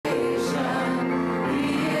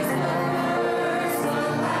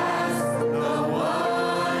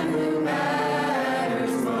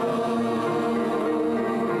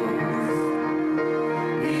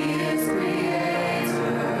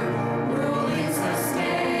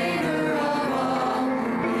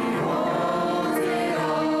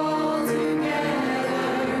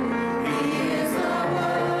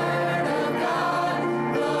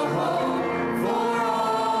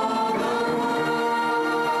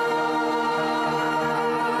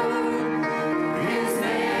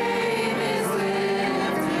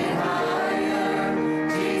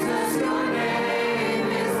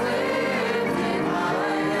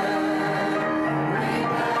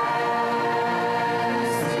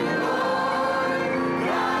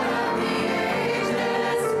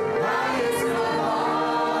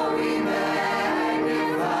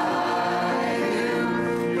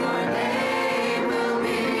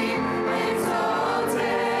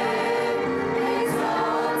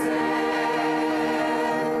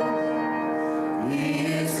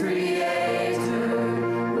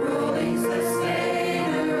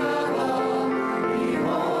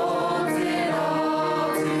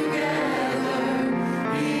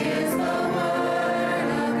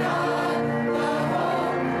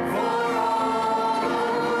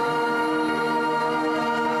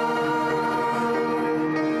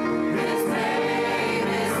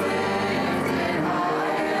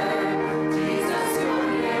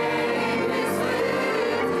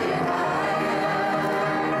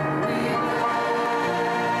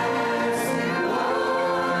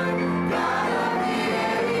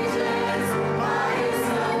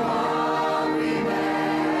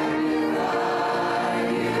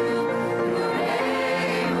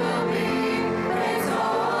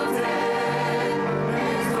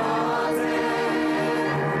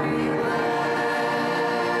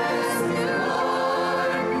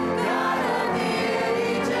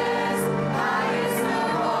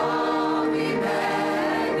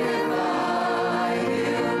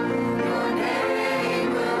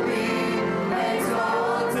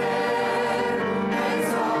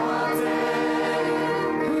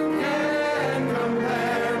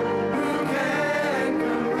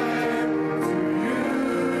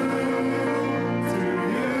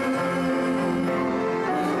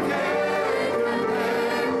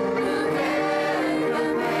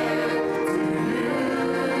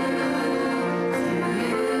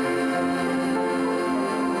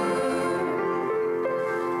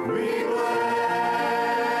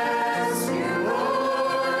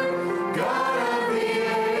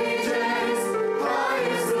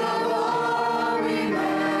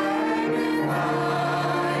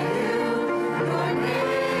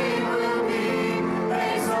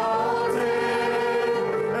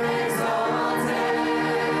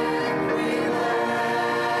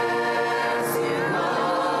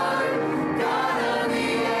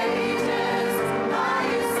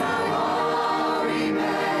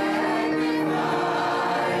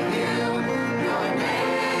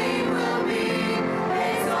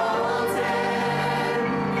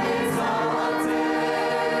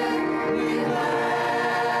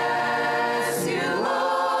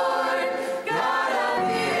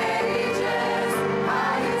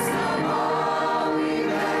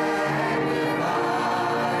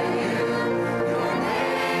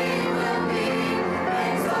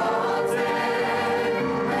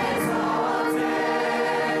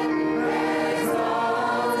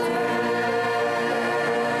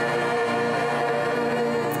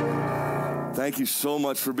Thank you so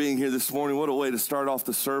much for being here this morning. What a way to start off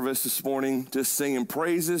the service this morning, just singing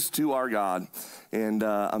praises to our God. And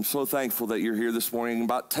I'm so thankful that you're here this morning.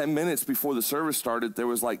 About 10 minutes before the service started, there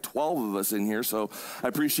was like 12 of us in here, so I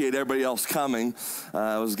appreciate everybody else coming.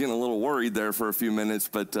 I was getting a little worried there for a few minutes,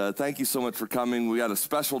 but thank you so much for coming. We got a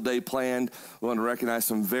special day planned. We want to recognize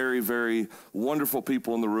some very, very wonderful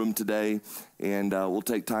people in the room today, and we'll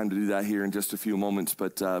take time to do that here in just a few moments.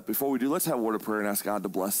 But before we do, let's have a word of prayer and ask God to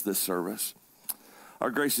bless this service. Our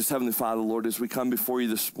gracious Heavenly Father, Lord, as we come before you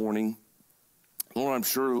this morning, Lord, I'm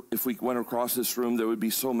sure if we went across this room, there would be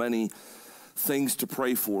so many things to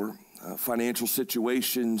pray for, financial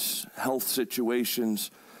situations, health situations,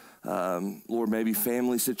 Lord, maybe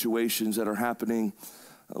family situations that are happening.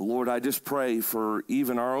 Lord, I just pray for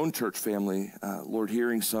even our own church family, Lord,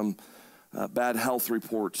 hearing some bad health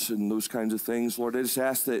reports and those kinds of things. Lord, I just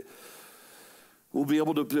ask that we'll be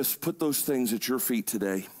able to just put those things at your feet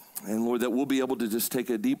today. And Lord, that we'll be able to just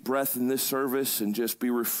take a deep breath in this service and just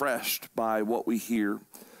be refreshed by what we hear.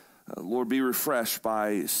 Lord, be refreshed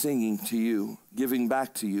by singing to you, giving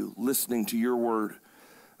back to you, listening to your word.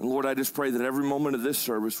 And Lord, I just pray that every moment of this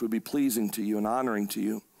service would be pleasing to you and honoring to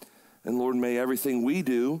you. And Lord, may everything we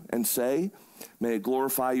do and say, may it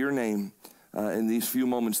glorify your name in these few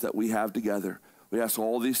moments that we have together. We ask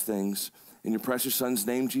all these things in your precious Son's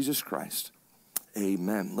name, Jesus Christ.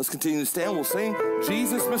 Amen. Let's continue to stand. We'll sing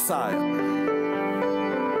Jesus Messiah.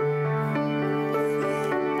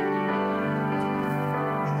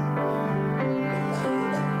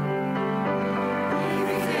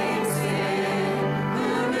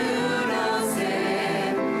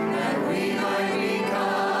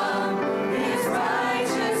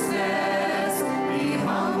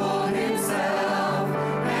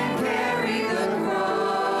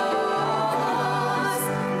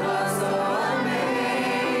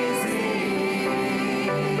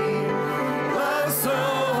 Love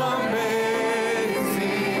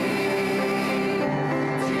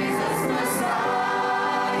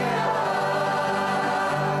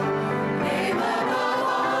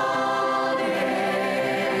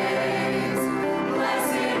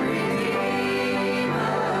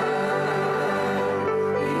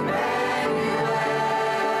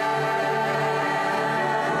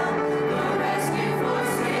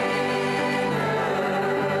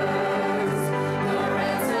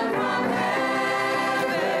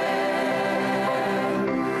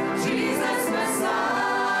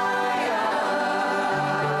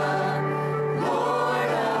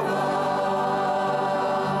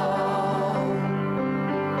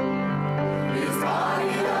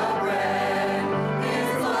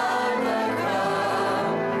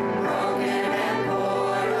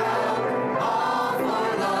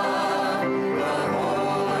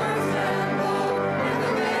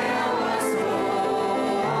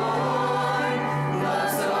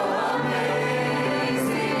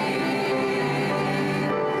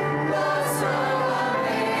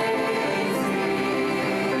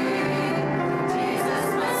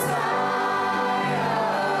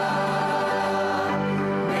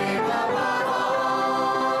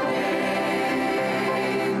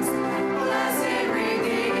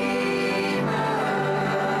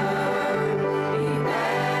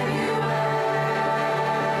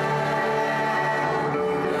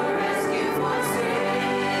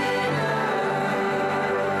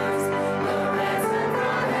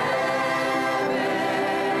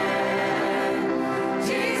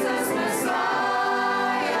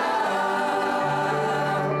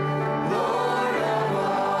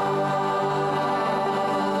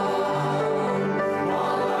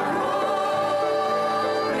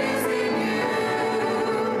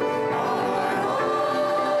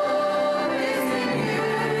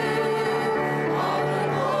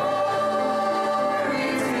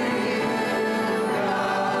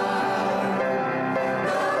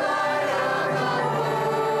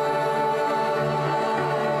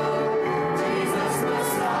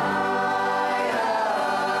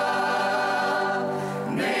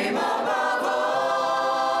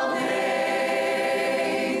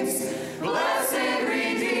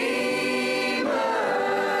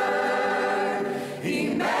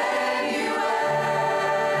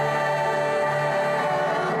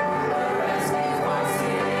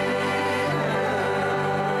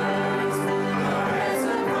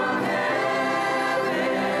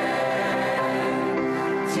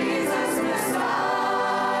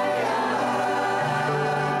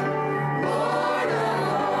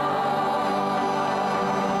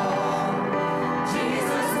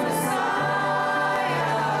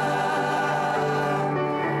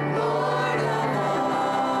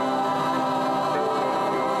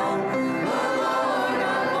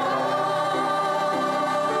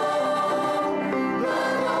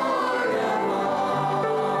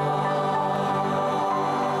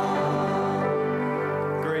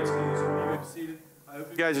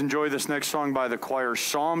guys enjoy this next song by the choir,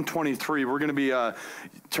 Psalm 23. We're going to be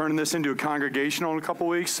turning this into a congregational in a couple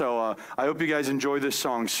weeks, so I hope you guys enjoy this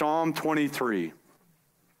song, Psalm 23.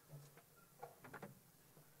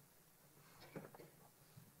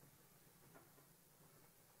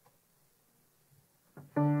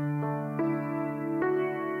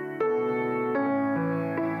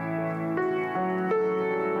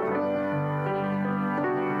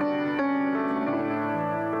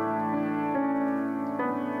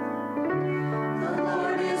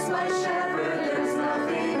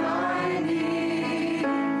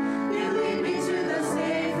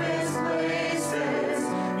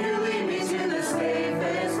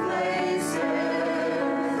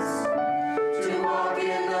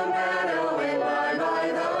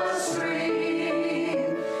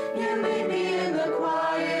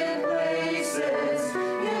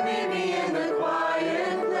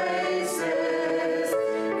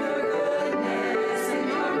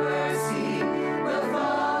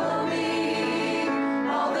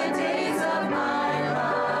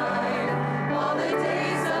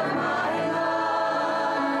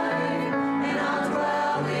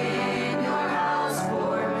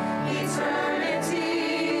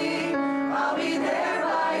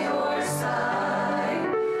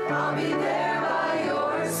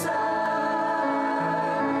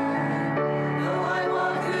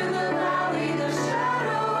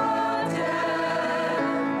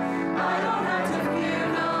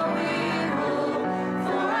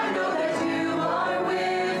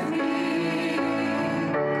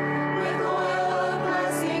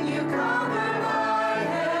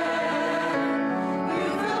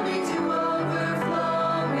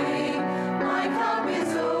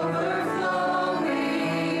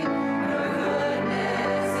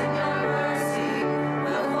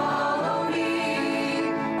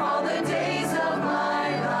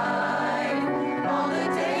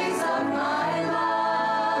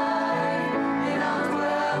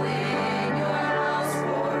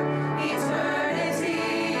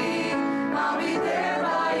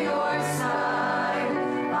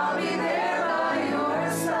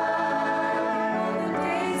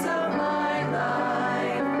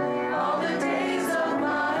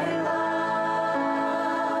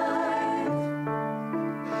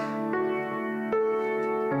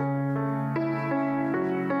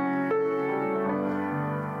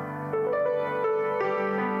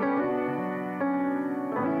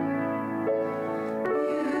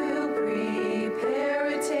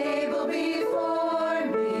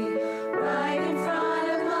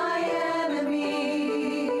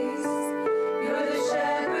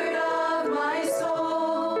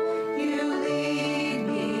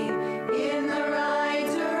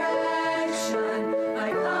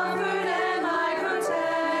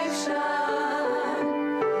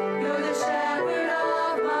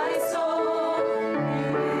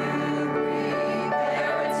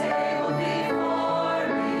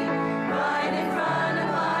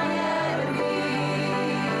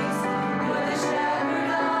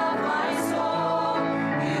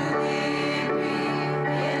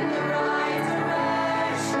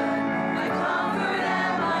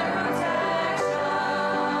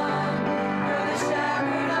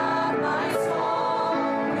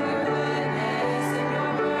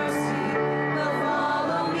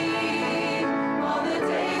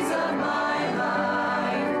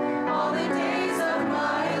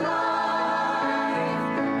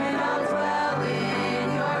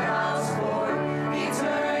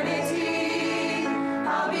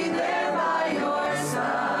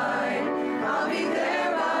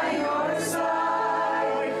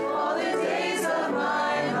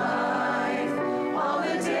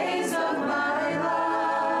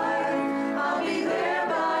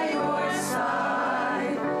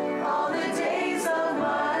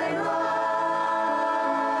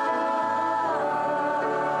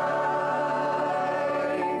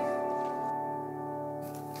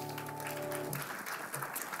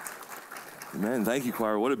 Amen. Thank you,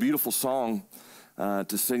 choir. What a beautiful song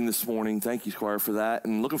to sing this morning. Thank you, choir, for that.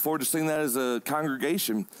 And looking forward to singing that as a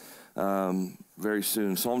congregation very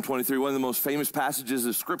soon. Psalm 23, one of the most famous passages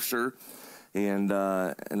of Scripture. And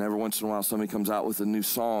every once in a while, somebody comes out with a new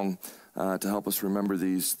song to help us remember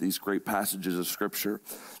these great passages of Scripture.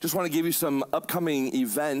 Just want to give you some upcoming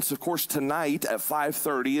events. Of course, tonight at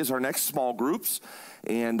 5:30 is our next small groups.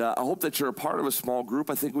 And I hope that you're a part of a small group.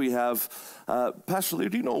 I think we have, Pastor Lee,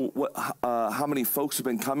 do you know how many folks have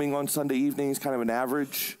been coming on Sunday evenings, kind of an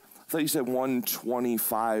average? I thought you said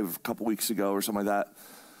 125 a couple weeks ago or something like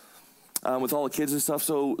that. with all the kids and stuff.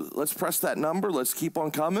 So let's press that number. Let's keep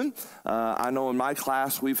on coming. I know in my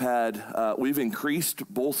class we've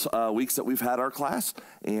increased both weeks that we've had our class,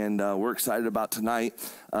 and we're excited about tonight.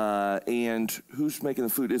 And who's making the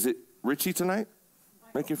food? Is it Richie tonight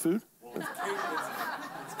making food?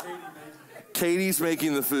 Katie's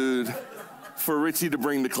making the food for Richie to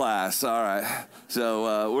bring to class. All right.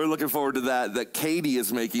 So we're looking forward to that Katie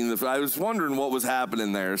is making the food. I was wondering what was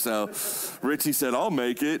happening there. So Richie said, I'll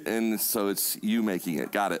make it. And so it's you making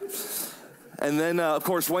it. Got it. And then, of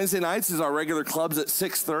course, Wednesday nights is our regular clubs at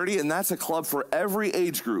 6:30, and that's a club for every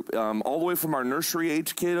age group, all the way from our nursery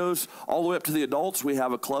age kiddos all the way up to the adults. We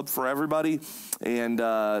have a club for everybody, and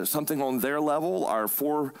something on their level, our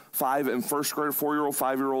 4, 5, and first grader, 4-year-old,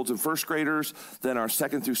 5-year-olds, and first graders. Then our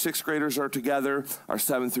 2nd through 6th graders are together. Our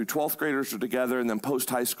 7th through 12th graders are together, and then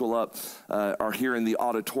post-high school up are here in the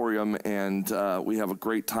auditorium, and we have a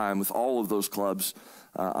great time with all of those clubs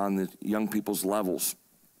on the young people's levels.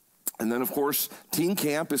 And then, of course, teen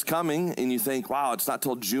camp is coming, and you think, wow, it's not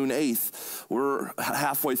till June 8th. We're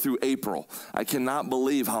halfway through April. I cannot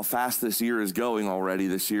believe how fast this year is going already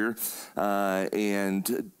this year.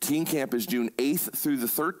 And teen camp is June 8th through the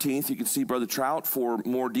 13th. You can see Brother Trout for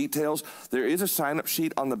more details. There is a sign-up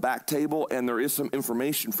sheet on the back table, and there is some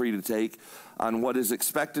information for you to take on what is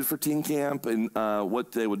expected for teen camp and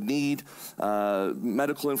what they would need,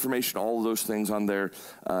 medical information, all of those things on there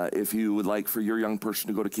if you would like for your young person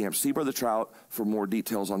to go to camp. See Brother Trout for more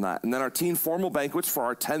details on that. And then our teen formal banquets for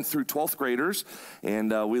our 10th through 12th graders,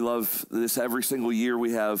 and we love this every single year.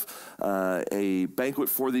 We have a banquet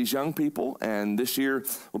for these young people, and this year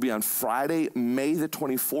will be on Friday, May the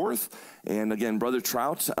 24th. And again, Brother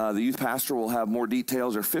Trout, the youth pastor, will have more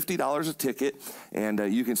details. They're $50 a ticket,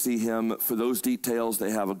 and you can see him for those details.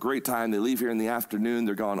 They have a great time. They leave here in the afternoon.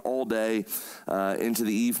 They're gone all day into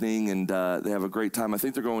the evening, and they have a great time. I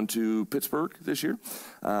think they're going to Pittsburgh this year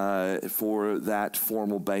for that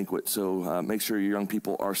formal banquet. So make sure your young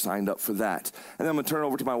people are signed up for that. And then I'm going to turn it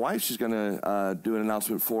over to my wife. She's going to do an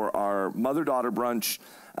announcement for our mother-daughter brunch,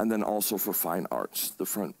 and then also for fine arts. The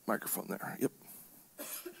front microphone there. Yep.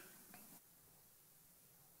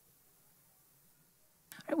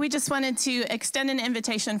 We just wanted to extend an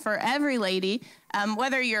invitation for every lady,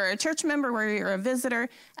 whether you're a church member, whether you're a visitor.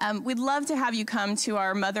 We'd love to have you come to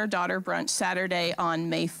our mother-daughter brunch Saturday on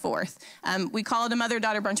May 4th. We call it a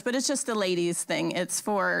mother-daughter brunch, but it's just a ladies' thing. It's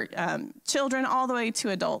for children all the way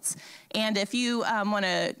to adults. And if you want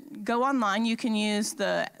to go online, you can use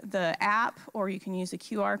the app, or you can use a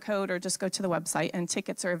QR code, or just go to the website, and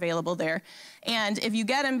tickets are available there. And if you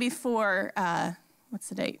get them before, what's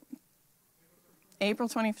the date? April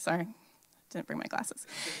 20th, sorry, didn't bring my glasses.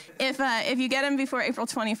 If you get them before April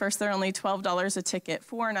 21st, they're only $12 a ticket.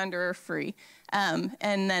 4 and under are free. And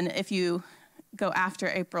then if you go after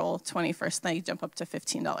April 21st, they jump up to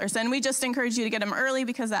 $15. And we just encourage you to get them early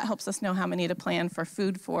because that helps us know how many to plan for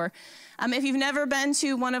food for. If you've never been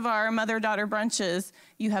to one of our mother-daughter brunches,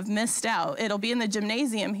 you have missed out. It'll be in the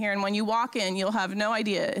gymnasium here, and when you walk in, you'll have no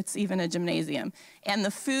idea it's even a gymnasium. And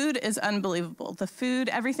the food is unbelievable. The food,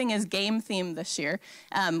 everything is game themed this year.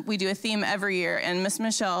 We do a theme every year, and Miss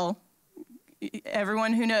Michelle,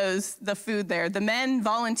 everyone who knows the food there, the men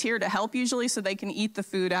volunteer to help usually so they can eat the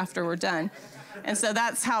food after we're done. And so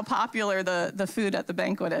that's how popular the food at the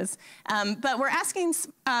banquet is. But we're asking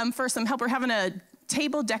for some help. We're having a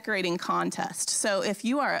table decorating contest. So if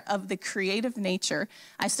you are of the creative nature,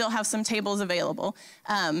 I still have some tables available.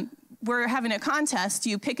 We're having a contest.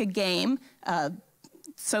 You pick a game.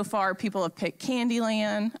 So far, people have picked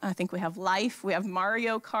Candyland. I think we have Life. We have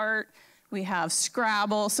Mario Kart. We have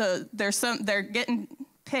Scrabble. So they're getting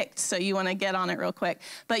picked, so you want to get on it real quick.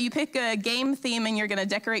 But you pick a game theme, and you're going to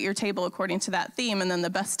decorate your table according to that theme, and then the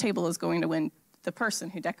best table is going to win. The person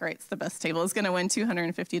who decorates the best table is going to win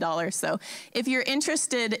 $250. So if you're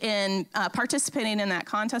interested in participating in that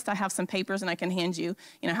contest, I have some papers, and I can hand you,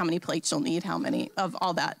 how many plates you'll need, how many of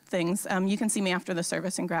all that things. You can see me after the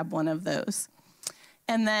service and grab one of those.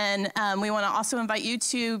 And then we want to also invite you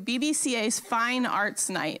to BBCA's Fine Arts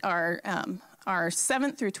Night. Our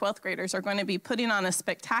 7th through 12th graders are going to be putting on a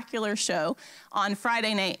spectacular show on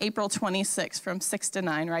Friday night, April 26th from 6 to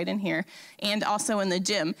 9 right in here, and also in the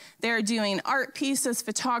gym. They're doing art pieces,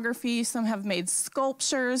 photography. Some have made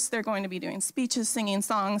sculptures. They're going to be doing speeches, singing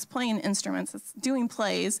songs, playing instruments, doing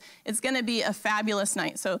plays. It's going to be a fabulous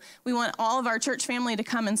night. So we want all of our church family to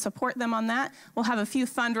come and support them on that. We'll have a few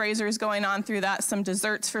fundraisers going on through that, some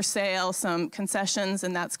desserts for sale, some concessions,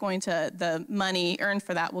 and that's going to, the money earned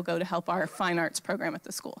for that will go to help our fine arts program at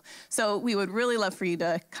the school. So we would really love for you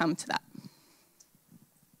to come to that.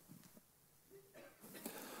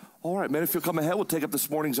 All right, men, if you'll come ahead, we'll take up this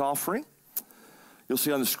morning's offering. You'll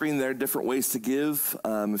see on the screen there different ways to give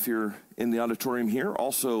if you're in the auditorium here,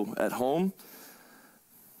 also at home.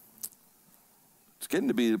 It's getting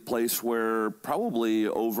to be a place where probably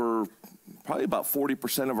about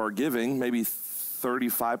 40% of our giving, maybe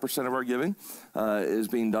 35% of our giving is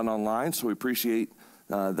being done online. So we appreciate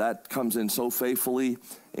that comes in so faithfully,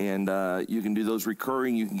 and you can do those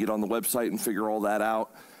recurring. You can get on the website and figure all that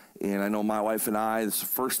out. And I know my wife and I, it's the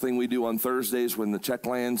first thing we do on Thursdays when the check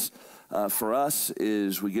lands for us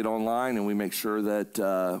is we get online and we make sure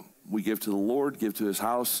that we give to the Lord, give to his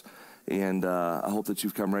house. And I hope that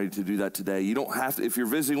you've come ready to do that today. You don't have to, if you're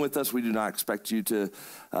visiting with us, we do not expect you to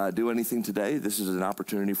do anything today. This is an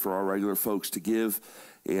opportunity for our regular folks to give.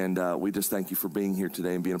 And we just thank you for being here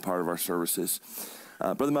today and being a part of our services.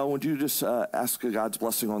 Brother Mel, would you just ask God's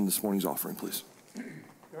blessing on this morning's offering, please?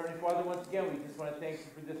 Heavenly Father, once again, we just want to thank you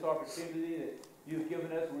for this opportunity that you've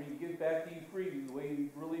given us where you give back to you freely, the way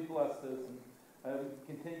you've really blessed us. And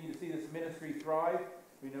we continue to see this ministry thrive.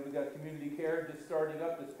 We know we've got community care just starting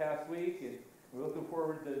up this past week, and we're looking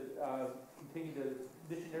forward to continue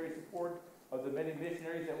the missionary support of the many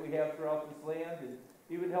missionaries that we have throughout this land, and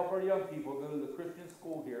even help our young people go to the Christian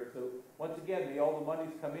school here. So once again, may all the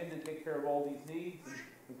monies come in to take care of all these needs,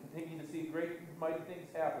 and continue to see great and mighty things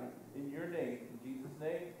happen in your name. In Jesus'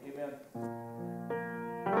 name, amen.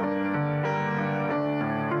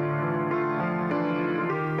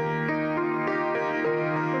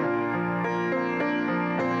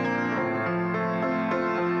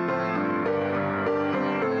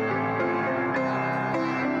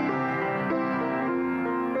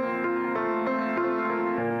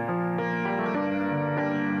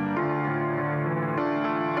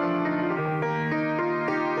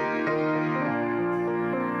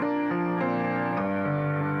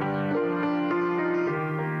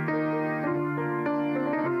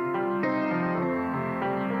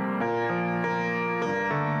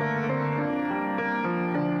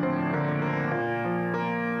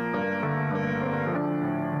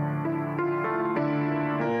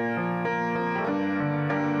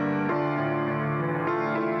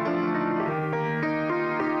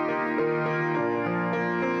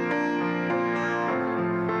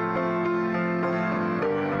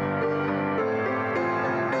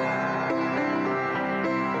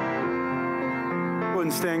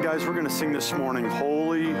 Stand, guys. We're going to sing this morning,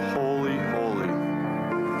 Holy, Holy, Holy. Holy,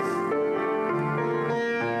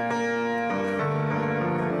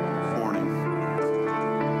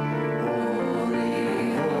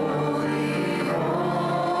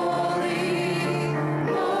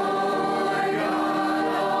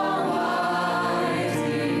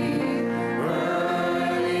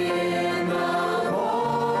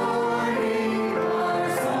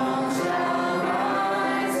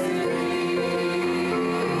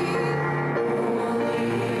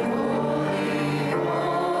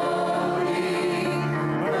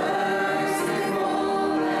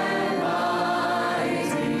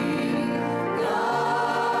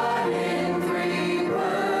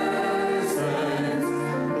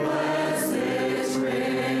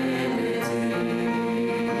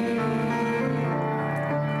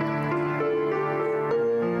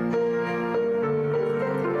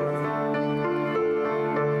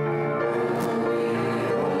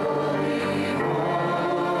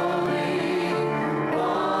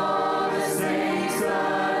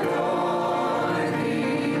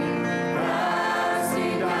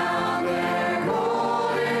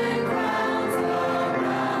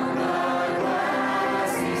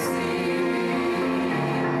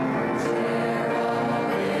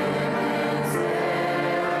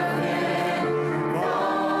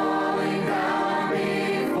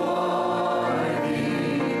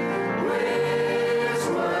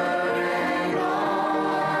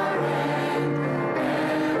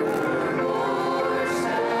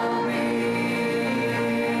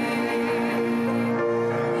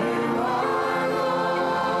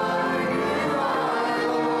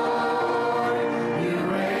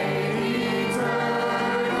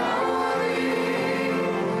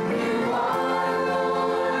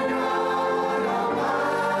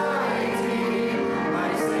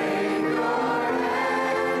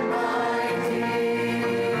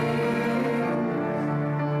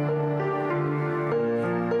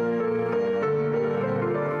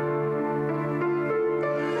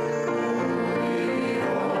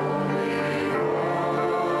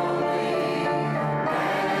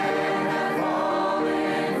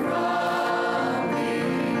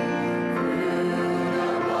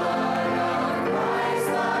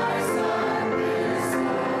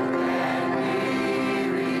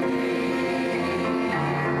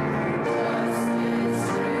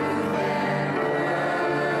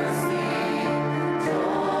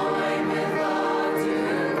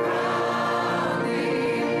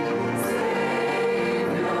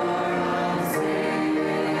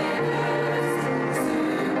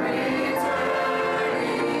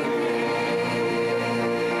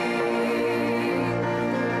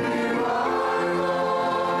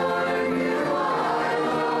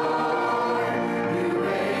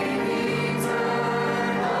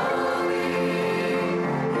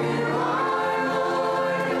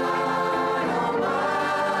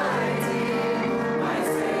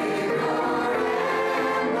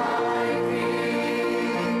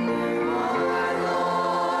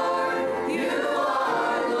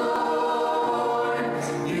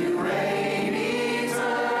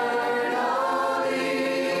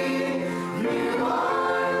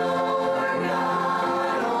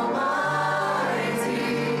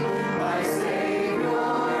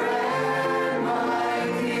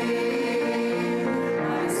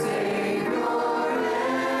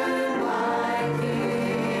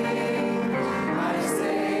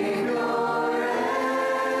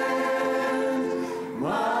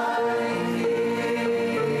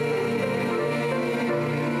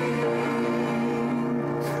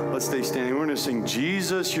 let's stay standing. We're going to sing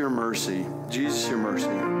Jesus, Your Mercy. Jesus, Your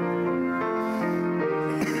Mercy.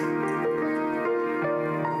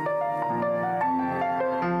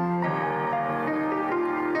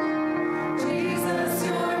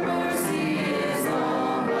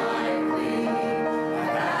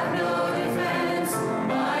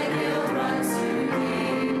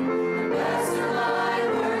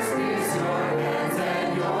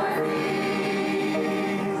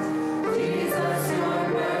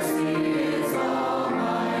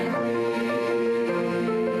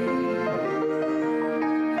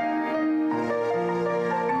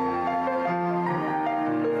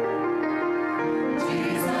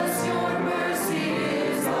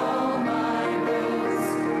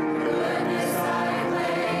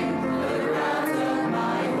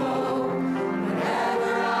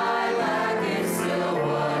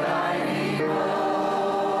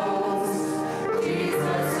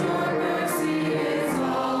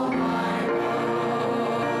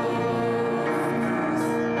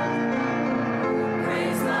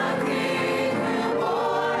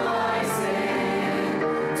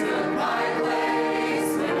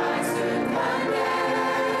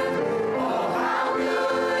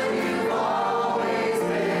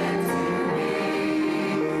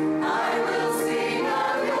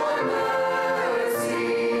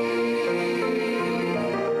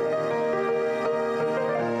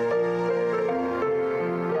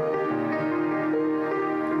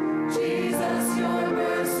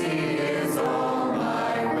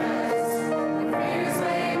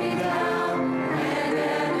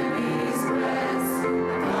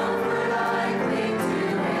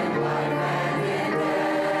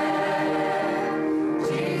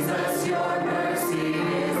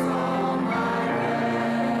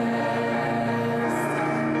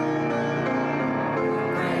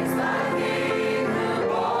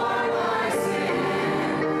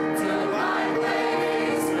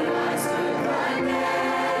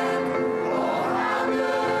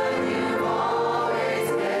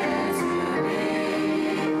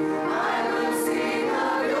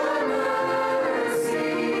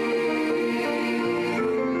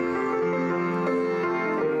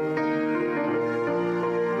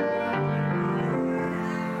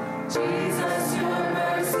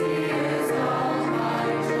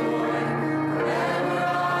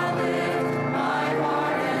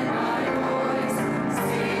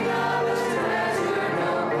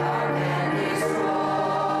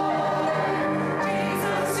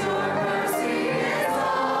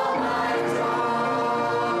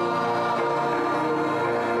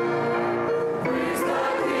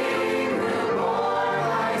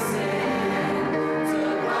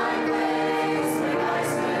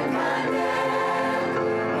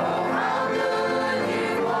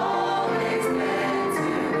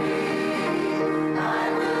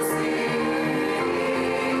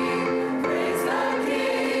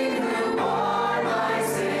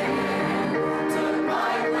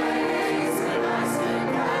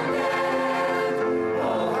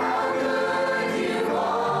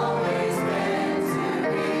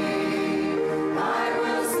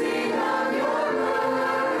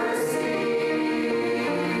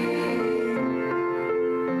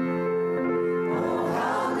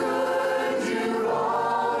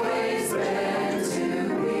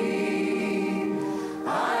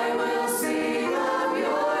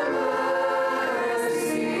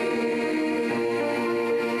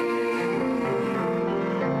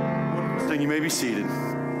 You may be seated.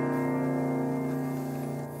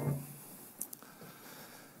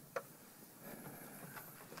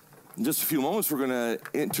 In just a few moments, we're going to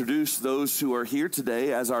introduce those who are here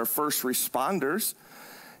today as our first responders.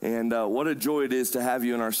 And what a joy it is to have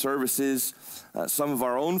you in our services. Some of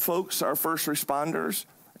our own folks are first responders,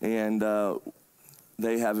 and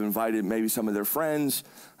they have invited maybe some of their friends,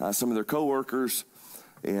 some of their coworkers,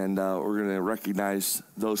 and we're going to recognize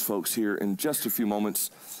those folks here in just a few moments.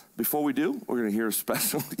 Before we do, we're going to hear a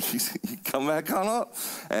special. You come back on up,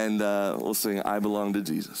 and we'll sing I Belong to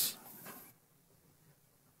Jesus.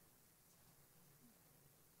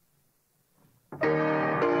 Of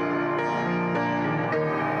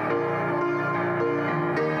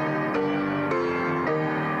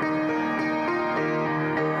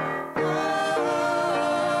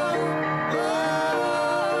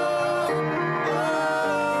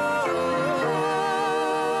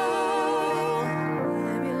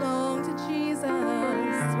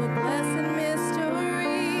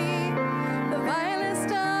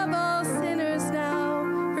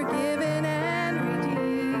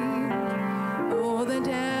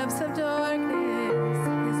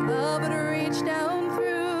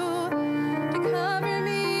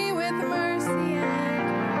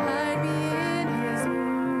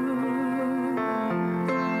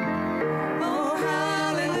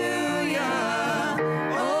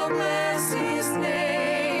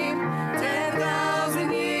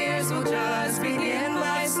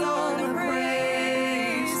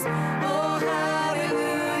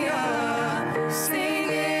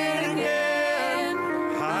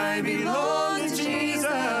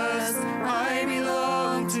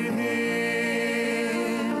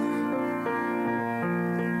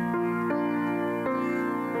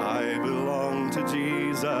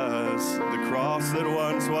Jesus. The cross that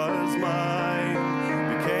once was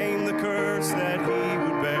mine became the curse that he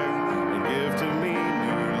would bear and give to me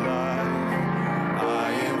new life.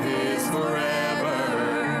 I am his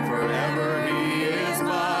forever, forever he is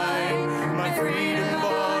mine. My freedom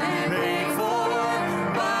bought and paid for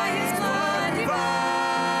by his blood divine.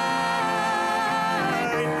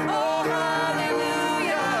 Oh,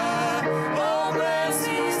 hallelujah, oh, bless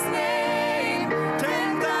his name.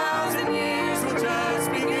 10,000 years will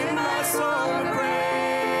just begin my song of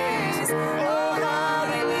praise. Oh,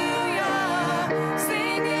 hallelujah,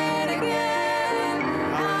 sing it again.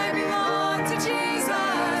 I belong to Jesus,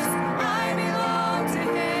 I belong to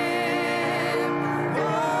him. Oh,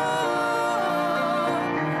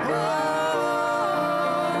 oh,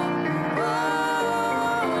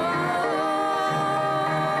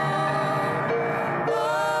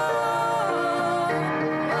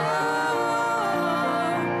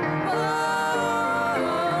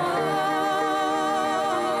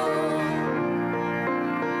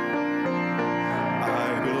 I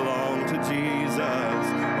belong to Jesus.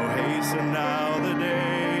 Oh, hasten now the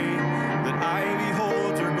day that I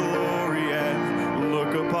behold your glory and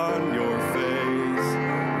look upon your face.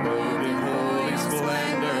 Robed in holy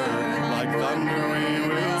splendor, like thunder we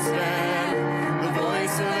will stand. The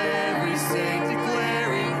voice of every saint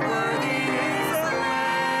declaring, worthy is the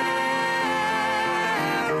Lamb.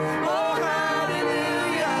 Oh,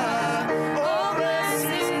 hallelujah, oh, bless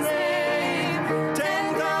his name.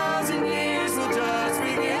 10,000 years will just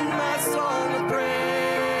begin my song of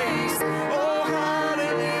praise. Oh,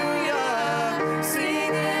 hallelujah,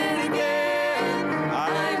 sing it again.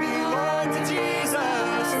 I belong to Jesus,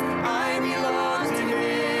 I belong to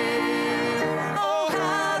him. Oh,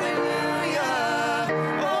 hallelujah,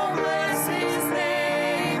 oh, bless his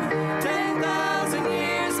name. 10,000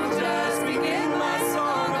 years will just begin my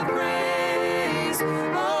song of praise.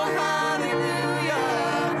 Oh, hallelujah,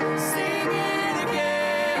 sing it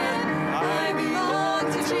again. I belong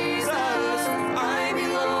to Jesus, I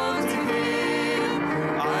belong to him.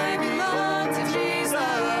 I belong to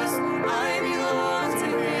Jesus, I belong to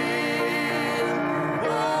him.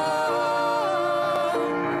 Whoa,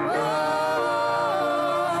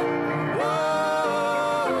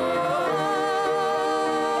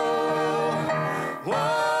 whoa, whoa,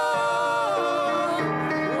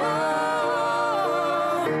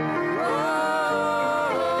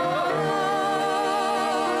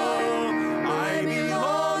 I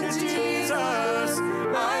belong to Jesus,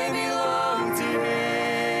 I belong to him.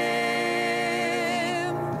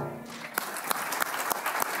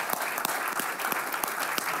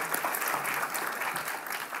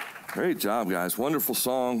 Great job, guys. Wonderful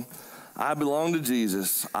song. I belong to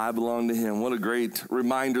Jesus. I belong to him. What a great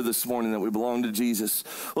reminder this morning that we belong to Jesus.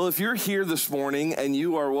 Well, if you're here this morning and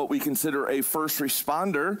you are what we consider a first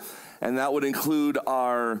responder, and that would include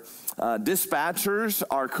our dispatchers,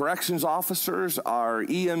 our corrections officers, our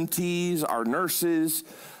EMTs, our nurses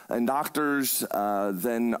and doctors,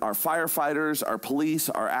 then our firefighters, our police,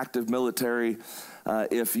 our active military.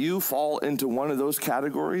 If you fall into one of those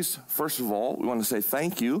categories, first of all, we want to say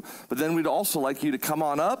thank you, but then we'd also like you to come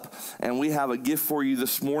on up, and we have a gift for you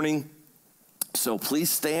this morning. So please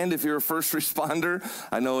stand if you're a first responder.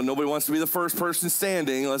 I know nobody wants to be the first person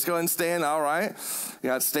standing. Let's go ahead and stand. All right. You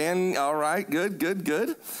got stand. All right. Good, good,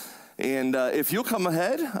 good. And if you'll come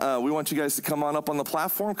ahead, we want you guys to come on up on the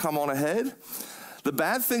platform. Come on ahead. The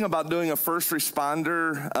bad thing about doing a first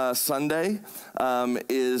responder Sunday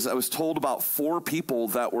is I was told about 4 people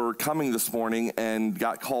that were coming this morning and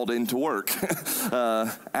got called into work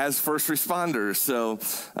as first responders. So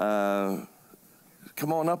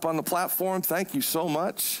come on up on the platform. Thank you so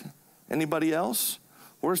much. Anybody else?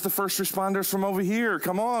 Where's the first responders from over here?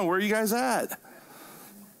 Come on. Where are you guys at?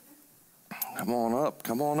 Come on up.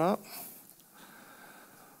 Come on up.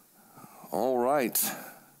 All right.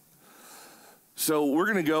 So we're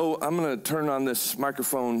going to go, I'm going to turn on this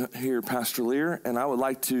microphone here, Pastor Lear, and I would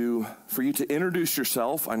like for you to introduce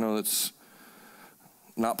yourself. I know it's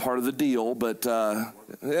not part of the deal, but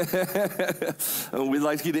we'd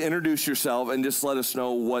like you to introduce yourself and just let us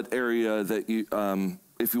know what area that you,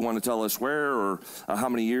 if you want to tell us where or how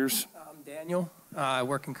many years. I'm Daniel. I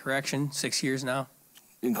work in correction, 6 years now.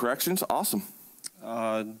 In corrections? Awesome.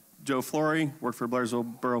 Joe Flory, worked for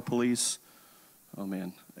Blairsville Borough Police.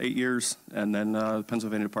 8 years, and then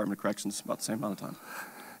Pennsylvania Department of Corrections, about the same amount of time.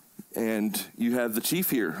 And you have the chief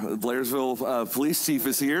here. Blairsville police chief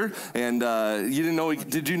is here, and you didn't know?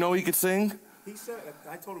 Did you know he could sing? He said,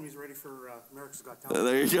 I told him he's ready for America's Got Talent.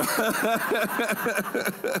 There you go.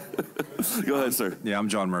 Go ahead, sir. Yeah, I'm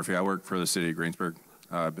John Murphy. I work for the city of Greensburg.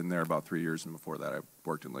 I've been there about 3 years, and before that, I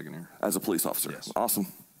worked in Ligonier. As a police officer? Yes. Awesome.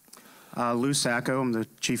 Lou Sacco, I'm the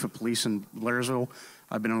chief of police in Blairsville.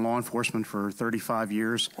 I've been in law enforcement for 35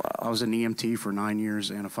 years. Wow. I was an EMT for 9 years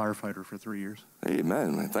and a firefighter for 3 years.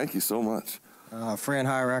 Amen, man. Thank you so much. Fran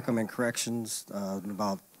Hyrack, I'm in corrections,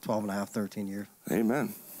 about 12 and a half, 13 years.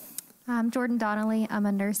 Amen. I'm Jordan Donnelly. I'm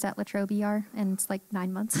a nurse at Latrobe ER, and it's like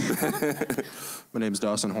 9 months. My name's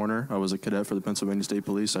Dawson Horner. I was a cadet for the Pennsylvania State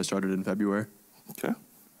Police. I started in February. Okay.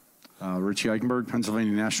 Richie Eichenberg,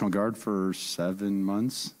 Pennsylvania National Guard for 7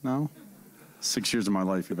 months now. 6 years of my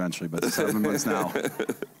life eventually, but 7 months now.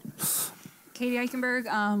 Katie Eichenberg,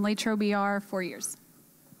 Latrobe ER, 4 years.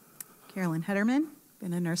 Carolyn Hederman,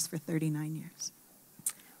 been a nurse for 39 years.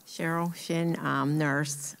 Cheryl Shin,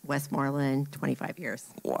 nurse, Westmoreland, 25 years.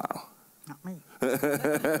 Wow. Not me.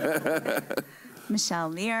 Michelle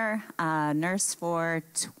Lear, nurse for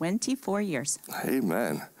 24 years.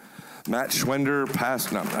 Amen. Matt Schwender,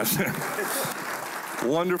 past, no.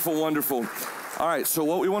 Wonderful, wonderful. All right, so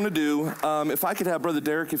what we want to do, if I could have Brother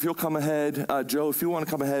Derek, if you'll come ahead, Joe, if you want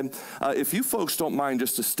to come ahead. If you folks don't mind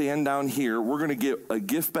just to stand down here, we're going to get a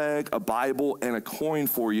gift bag, a Bible, and a coin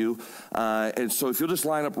for you. And so if you'll just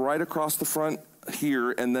line up right across the front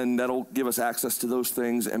here, and then that'll give us access to those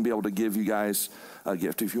things and be able to give you guys a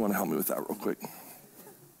gift. If you want to help me with that real quick.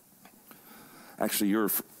 Actually, you're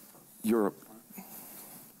all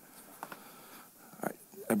right,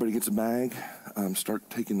 everybody gets a bag. Start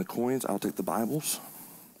taking the coins. I'll take the Bibles.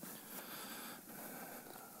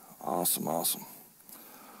 Awesome, awesome.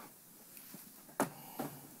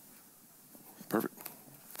 Perfect.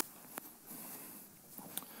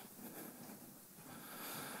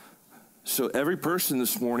 So every person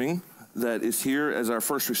this morning that is here as our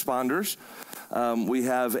first responders, we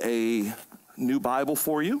have a new Bible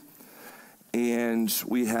for you, and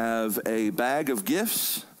we have a bag of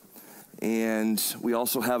gifts, and we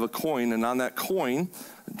also have a coin. And on that coin,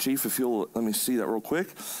 Chief, if you'll let me see that real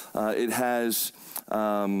quick, it has,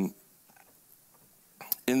 in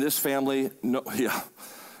this family, no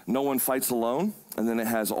one fights alone. And then it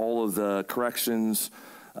has all of the corrections,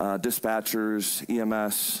 dispatchers,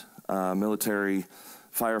 EMS, military,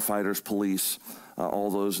 firefighters, police,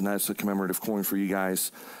 all those, and that's a commemorative coin for you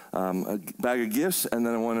guys. A bag of gifts, and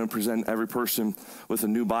then I want to present every person with a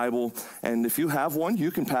new Bible. And if you have one,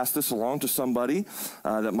 you can pass this along to somebody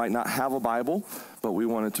that might not have a Bible, but we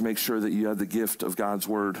wanted to make sure that you have the gift of God's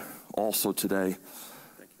Word also today.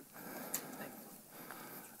 Thank you.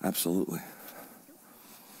 Absolutely.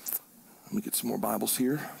 Let me get some more Bibles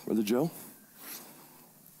here, Brother Joe.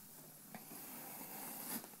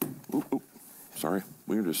 Ooh, sorry,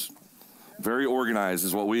 we're just very organized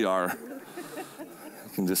is what we are.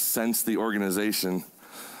 I can just sense the organization.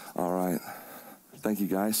 All right. Thank you,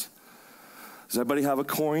 guys. Does everybody have a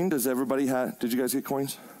coin? Did you guys get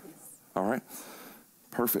coins? All right.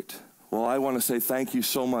 Perfect. Well, I want to say thank you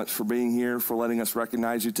so much for being here, for letting us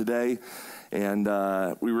recognize you today. And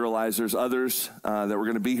we realize there's others that were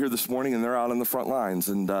going to be here this morning, and they're out on the front lines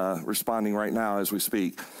and responding right now as we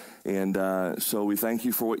speak. And so we thank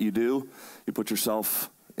you for what you do. You put yourself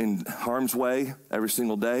in harm's way every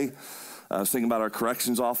single day. I was thinking about our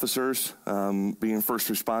corrections officers being first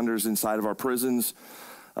responders inside of our prisons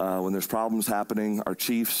when there's problems happening, our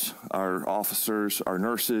chiefs, our officers, our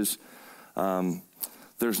nurses.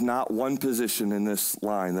 There's not one position in this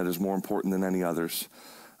line that is more important than any others.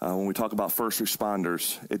 When we talk about first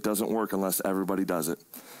responders, it doesn't work unless everybody does it.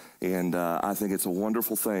 And I think it's a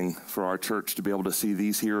wonderful thing for our church to be able to see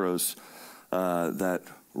these heroes that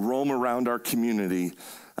roam around our community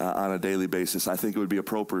on a daily basis. I think it would be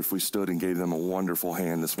appropriate if we stood and gave them a wonderful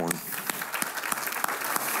hand this morning.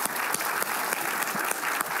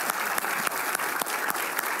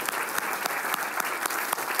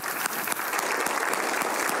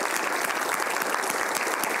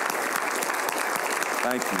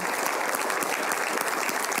 Thank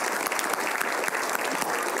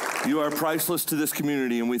you. You are priceless to this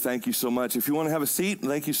community, and we thank you so much. If you want to have a seat,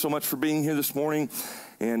 thank you so much for being here this morning.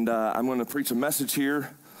 And I'm going to preach a message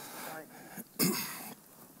here.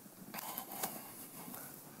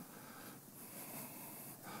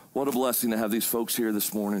 What a blessing to have these folks here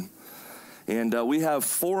this morning. And we have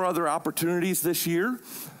 4 other opportunities this year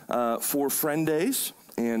for Friend Days.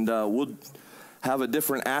 And we'll have a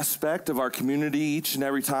different aspect of our community each and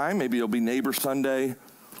every time. Maybe it'll be Neighbor Sunday,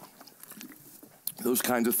 those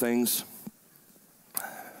kinds of things.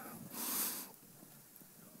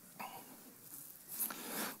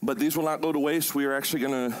 But these will not go to waste. We are actually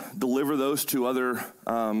going to deliver those to other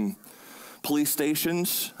police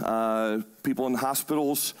stations, people in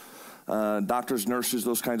hospitals, doctors, nurses,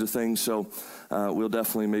 those kinds of things. So we'll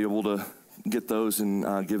definitely be able to get those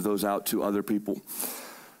and give those out to other people.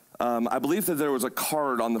 I believe that there was a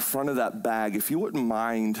card on the front of that bag. If you wouldn't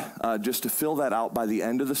mind just to fill that out by the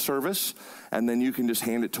end of the service, and then you can just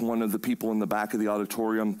hand it to one of the people in the back of the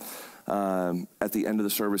auditorium at the end of the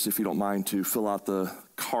service, if you don't mind, to fill out the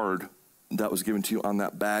card that was given to you on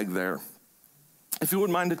that bag there. If you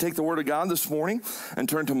wouldn't mind to take the Word of God this morning and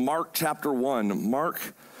turn to Mark chapter 1. Mark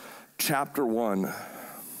chapter 1.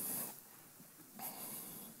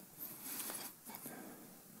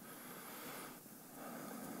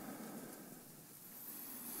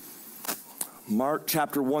 Mark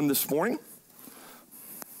chapter 1 this morning.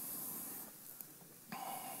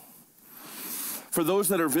 For those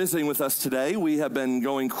that are visiting with us today, we have been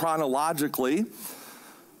going chronologically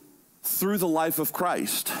through the life of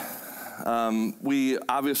Christ. We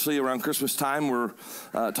obviously around Christmas time we're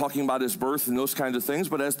talking about his birth and those kinds of things,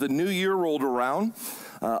 but as the new year rolled around,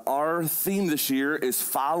 our theme this year is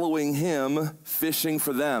following him, fishing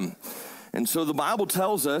for them. And so the Bible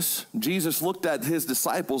tells us Jesus looked at his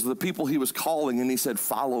disciples, the people he was calling, and he said,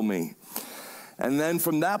 "Follow me." And then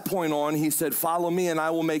from that point on, he said, "Follow me and I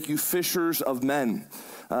will make you fishers of men."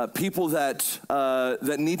 People that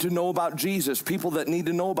need to know about Jesus, people that need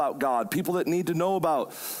to know about God, people that need to know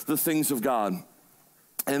about the things of God.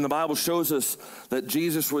 And the Bible shows us that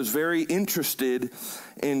Jesus was very interested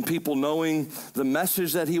in people knowing the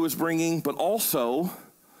message that he was bringing, but also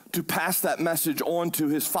to pass that message on to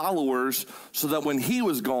his followers so that when he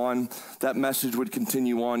was gone, that message would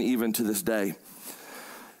continue on even to this day.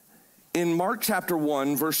 In Mark chapter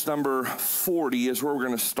 1, verse number 40 is where we're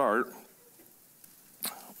going to start.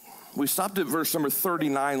 We stopped at verse number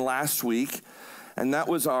 39 last week, and that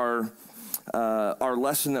was our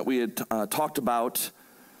lesson that we had talked about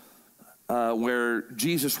where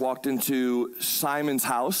Jesus walked into Simon's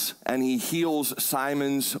house and he heals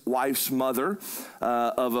Simon's wife's mother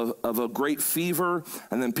of a great fever.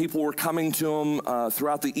 And then people were coming to him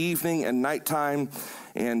throughout the evening and nighttime,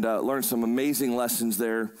 and learned some amazing lessons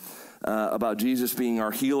there about Jesus being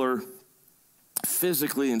our healer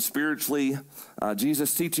physically and spiritually.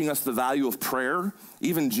 Jesus teaching us the value of prayer.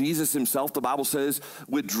 Even Jesus himself, the Bible says,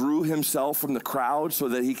 withdrew himself from the crowd so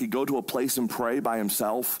that he could go to a place and pray by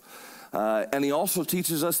himself. And he also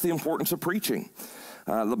teaches us the importance of preaching.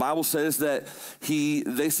 The Bible says that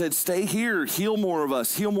they said, "Stay here, heal more of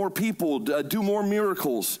us, heal more people, do more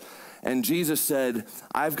miracles." And Jesus said,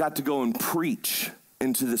 "I've got to go and preach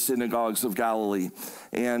into the synagogues of Galilee."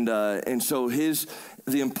 And so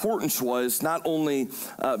the importance was not only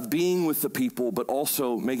being with the people, but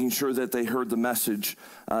also making sure that they heard the message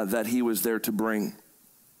that he was there to bring.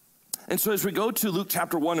 And so as we go to Luke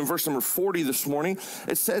chapter 1 and verse number 40 this morning,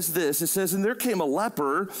 it says this. It says, "And there came a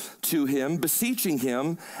leper to him, beseeching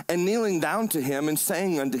him, and kneeling down to him, and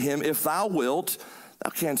saying unto him, If thou wilt, thou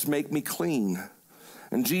canst make me clean.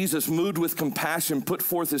 And Jesus, moved with compassion, put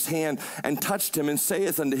forth his hand, and touched him, and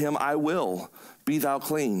saith unto him, I will, be thou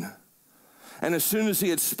clean. And as soon as he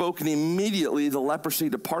had spoken, immediately the leprosy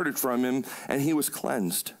departed from him, and he was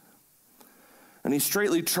cleansed. And he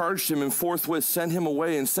straightly charged him, and forthwith sent him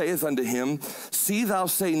away, and saith unto him, See thou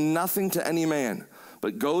say nothing to any man,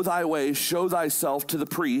 but go thy way, show thyself to the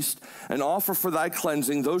priest, and offer for thy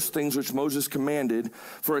cleansing those things which Moses commanded,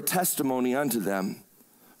 for a testimony unto them.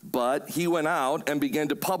 But he went out and began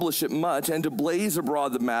to publish it much, and to blaze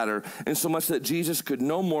abroad the matter, insomuch that Jesus could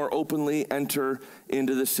no more openly enter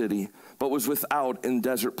into the city, but was without in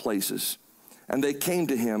desert places. And they came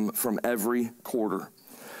to him from every quarter."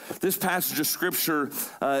 This passage of scripture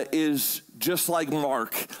is just like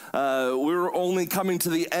Mark. We're only coming to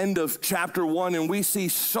the end of chapter 1, and we see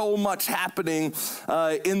so much happening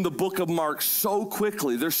in the book of Mark so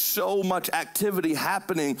quickly. There's so much activity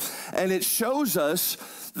happening, and it shows us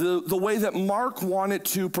the way that Mark wanted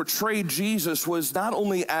to portray Jesus was not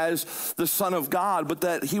only as the Son of God, but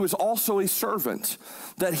that he was also a servant,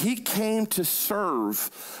 that he came to serve,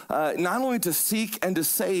 not only to seek and to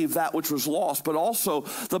save that which was lost, but also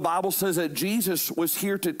the Bible says that Jesus was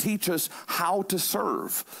here to teach us how to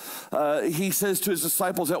serve. He says to his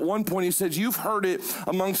disciples at one point, he says, "You've heard it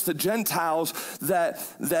amongst the Gentiles that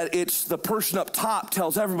it's the person up top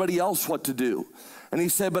tells everybody else what to do." And he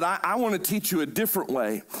said, but I want to teach you a different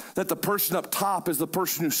way, that the person up top is the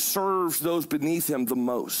person who serves those beneath him the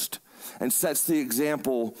most and sets the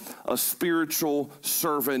example of spiritual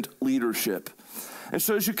servant leadership. And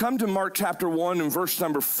so as you come to Mark chapter 1 and verse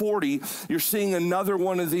number 40, you're seeing another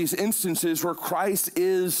one of these instances where Christ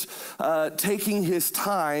is taking his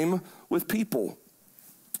time with people,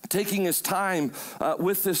 taking his time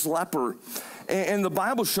with this leper. And the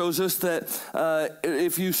Bible shows us that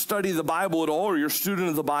if you study the Bible at all, or you're a student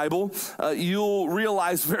of the Bible, you'll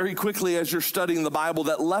realize very quickly as you're studying the Bible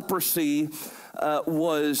that leprosy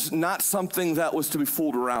was not something that was to be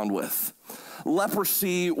fooled around with.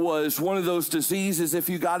 Leprosy was one of those diseases, if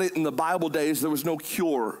you got it in the Bible days, there was no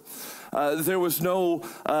cure. There was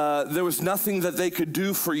nothing that they could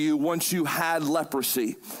do for you once you had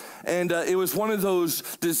leprosy. And it was one of those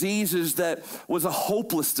diseases that was a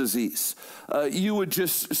hopeless disease. You would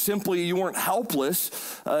just simply, you weren't helpless,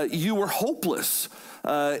 you were hopeless.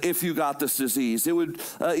 If you got this disease. It would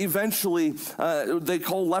eventually, they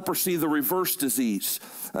call leprosy the reverse disease.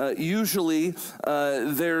 Usually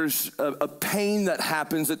there's a pain that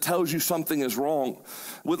happens that tells you something is wrong.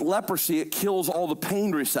 With leprosy, it kills all the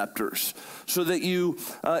pain receptors so that you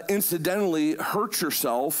incidentally hurt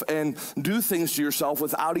yourself and do things to yourself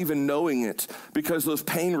without even knowing it because those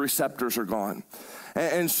pain receptors are gone.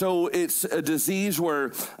 And so it's a disease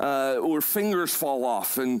where fingers fall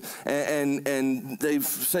off, and they've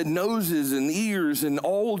said noses and ears and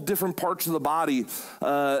all different parts of the body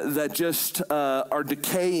that just are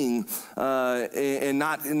decaying and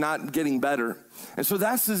not getting better. And so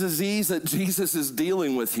that's the disease that Jesus is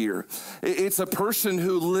dealing with here. It's a person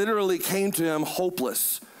who literally came to him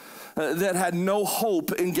hopeless, that had no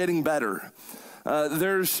hope in getting better.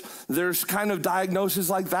 There's kind of diagnoses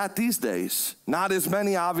like that these days. Not as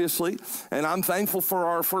many, obviously, and I'm thankful for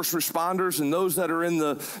our first responders and those that are in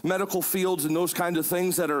the medical fields and those kinds of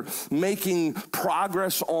things that are making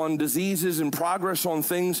progress on diseases and progress on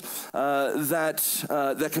things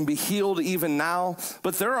that can be healed even now.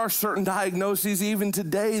 But there are certain diagnoses even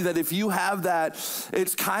today that if you have that,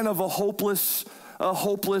 it's kind of a hopeless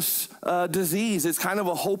disease. It's kind of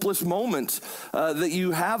a hopeless moment that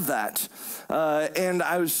you have that. And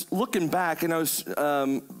I was looking back, and I was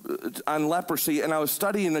on leprosy, and I was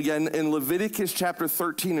studying again in Leviticus chapter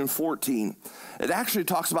 13 and 14. It actually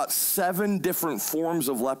talks about 7 different forms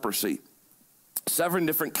of leprosy, 7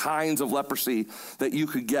 different kinds of leprosy that you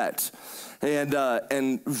could get.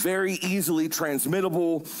 And very easily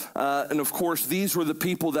transmittable. And of course, these were the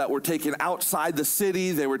people that were taken outside the city.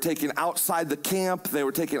 They were taken outside the camp. They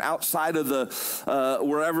were taken outside of the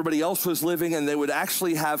where everybody else was living, and they would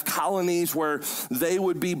actually have colonies where they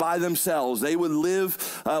would be by themselves. They would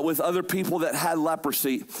live with other people that had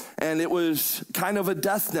leprosy, and it was kind of a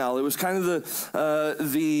death knell. It was kind of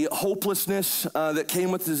the hopelessness that came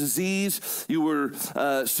with the disease. You were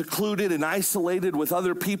secluded and isolated with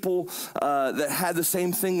other people that had the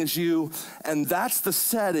same thing as you, and that's the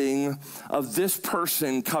setting of this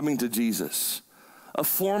person coming to Jesus. A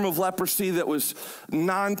form of leprosy that was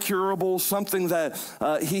non-curable, something that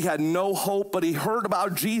he had no hope, but he heard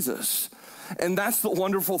about Jesus. And that's the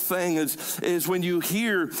wonderful thing is when you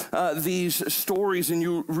hear these stories and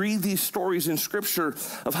you read these stories in Scripture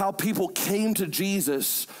of how people came to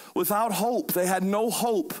Jesus without hope. They had no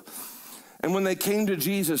hope. And when they came to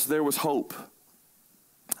Jesus, there was hope.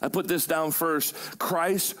 I put this down first.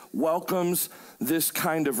 Christ welcomes this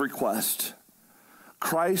kind of request.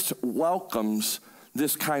 Christ welcomes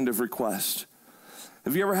this kind of request.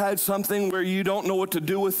 Have you ever had something where you don't know what to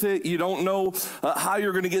do with it? You don't know how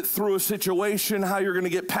you're going to get through a situation, how you're going to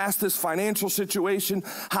get past this financial situation,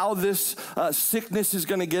 how this sickness is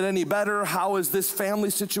going to get any better, how is this family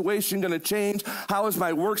situation going to change, how is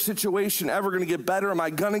my work situation ever going to get better, am I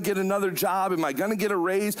going to get another job, am I going to get a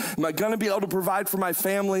raise, am I going to be able to provide for my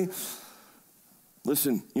family?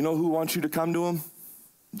 Listen, you know who wants you to come to him?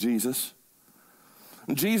 Jesus.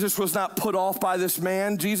 Jesus was not put off by this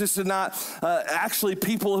man. Jesus did not, actually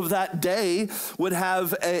people of that day would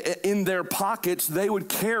have in their pockets, they would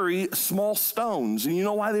carry small stones. And you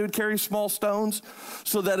know why they would carry small stones?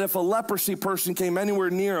 So that if a leprosy person came anywhere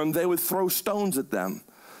near them, they would throw stones at them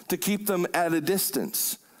to keep them at a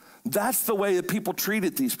distance. That's the way that people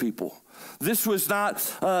treated these people. This was not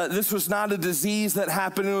a disease that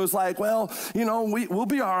happened and it was like, well, you know, we'll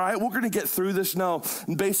be all right. We're going to get through this. No,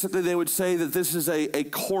 basically they would say that this is a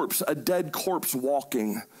corpse, a dead corpse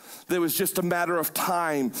walking. There was just a matter of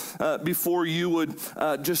time before you would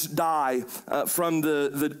just die from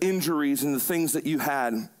the injuries and the things that you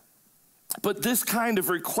had. But this kind of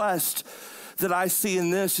request that I see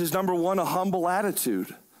in this is, number one, a humble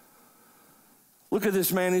attitude. Look at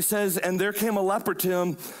this man. He says, and there came a leper to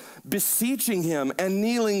him, beseeching him and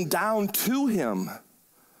kneeling down to him.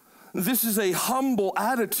 This is a humble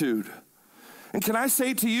attitude. And can I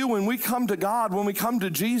say to you, when we come to God, when we come to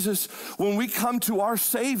Jesus, when we come to our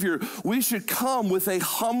Savior, we should come with a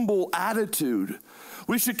humble attitude.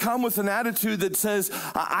 We should come with an attitude that says,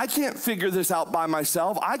 I can't figure this out by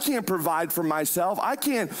myself. I can't provide for myself. I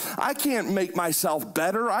can't make myself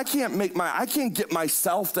better. I can't get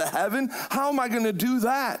myself to heaven. How am I going to do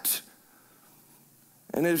that?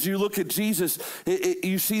 And as you look at Jesus,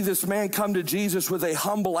 you see this man come to Jesus with a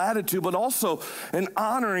humble attitude, but also an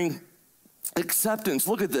honoring acceptance.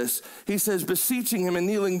 Look at this. He says, beseeching him and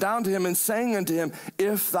kneeling down to him and saying unto him,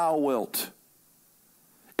 if thou wilt.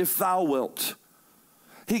 If thou wilt.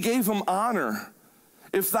 He gave him honor.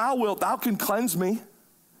 If thou wilt, thou can cleanse me.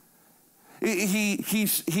 He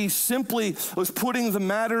simply was putting the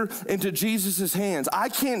matter into Jesus' hands. I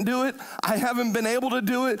can't do it. I haven't been able to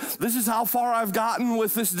do it. This is how far I've gotten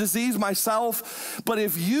with this disease myself. But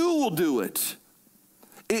if you will do it,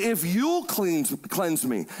 if you'll cleanse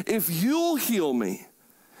me, if you'll heal me,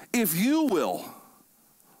 if you will,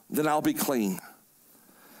 then I'll be clean.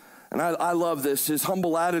 And I love this, his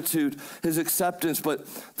humble attitude, his acceptance, but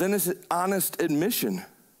then his honest admission.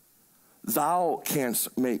 Thou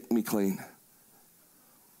canst make me clean.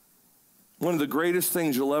 One of the greatest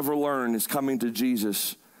things you'll ever learn is coming to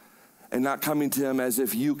Jesus and not coming to him as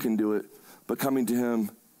if you can do it, but coming to him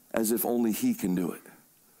as if only he can do it.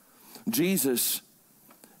 Jesus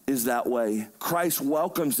is that way. Christ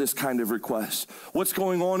welcomes this kind of request. What's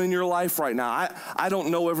going on in your life right now? I don't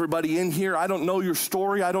know everybody in here. I don't know your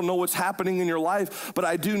story. I don't know what's happening in your life, but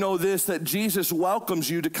I do know this, that Jesus welcomes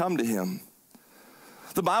you to come to him.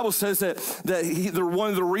 The Bible says that one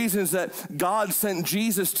of the reasons that God sent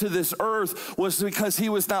Jesus to this earth was because he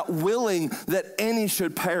was not willing that any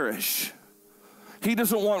should perish. He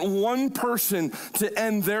doesn't want one person to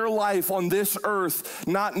end their life on this earth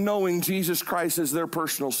not knowing Jesus Christ as their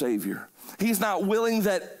personal Savior. He's not willing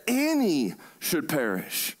that any should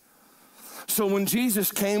perish. So when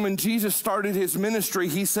Jesus came and Jesus started his ministry,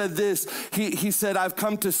 he said this. He said, I've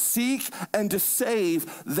come to seek and to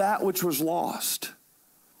save that which was lost.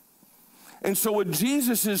 And so when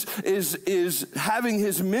Jesus is having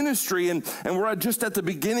his ministry, and we're just at the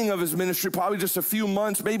beginning of his ministry, probably just a few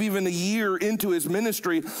months, maybe even a year into his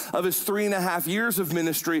ministry, of his 3.5 years of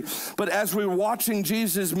ministry. But as we're watching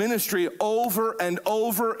Jesus' ministry over and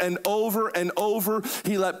over and over and over,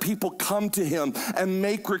 he let people come to him and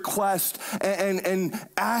make requests and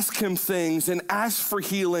ask him things and ask for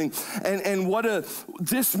healing. And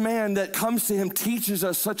this man that comes to him teaches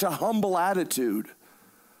us such a humble attitude.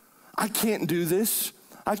 I can't do this.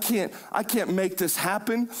 I can't make this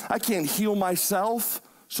happen. I can't heal myself.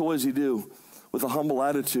 So what does he do? With a humble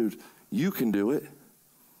attitude, you can do it.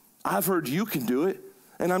 I've heard you can do it,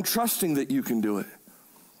 and I'm trusting that you can do it.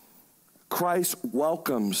 Christ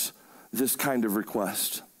welcomes this kind of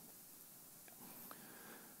request.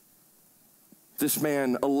 This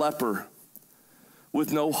man, a leper,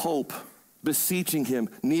 with no hope, beseeching him,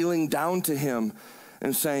 kneeling down to him,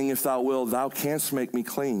 and saying, if thou wilt, thou canst make me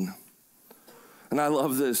clean. And I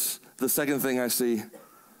love this. The second thing I see,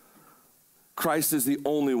 Christ is the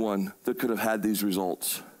only one that could have had these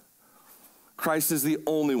results. Christ is the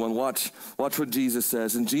only one. Watch what Jesus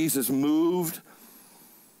says. And Jesus moved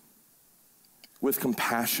with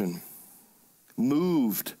compassion.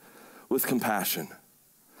 Moved with compassion.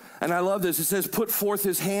 And I love this. It says, put forth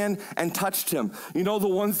his hand and touched him. You know the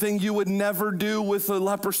one thing you would never do with a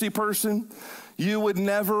leprosy person? You would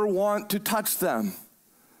never want to touch them.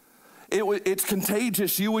 It's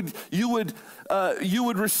contagious. You would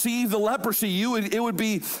receive the leprosy. You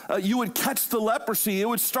would catch the leprosy. It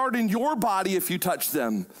would start in your body if you touched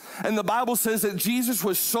them. And the Bible says that Jesus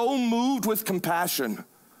was so moved with compassion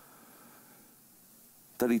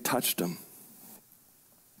that he touched him.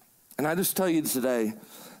 And I just tell you today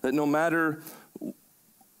that no matter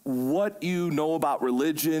what you know about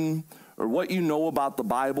religion or what you know about the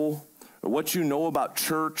Bible or what you know about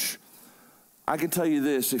church, I can tell you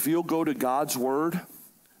this, if you'll go to God's word,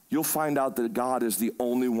 you'll find out that God is the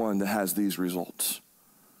only one that has these results.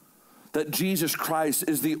 That Jesus Christ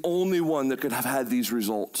is the only one that could have had these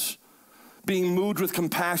results. Being moved with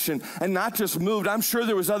compassion, and not just moved. I'm sure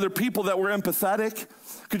there was other people that were empathetic.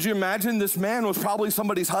 Could you imagine? This man was probably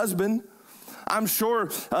somebody's husband. I'm sure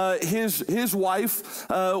his wife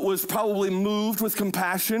was probably moved with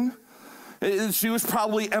compassion. She was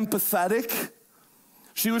probably empathetic.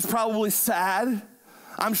 She was probably sad.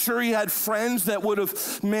 I'm sure he had friends that would have,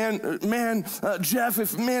 Jeff,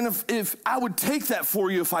 if I would take that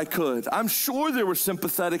for you if I could. I'm sure there were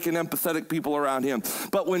sympathetic and empathetic people around him.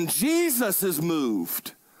 But when Jesus is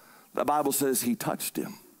moved, the Bible says he touched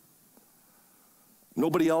him.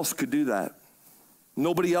 Nobody else could do that.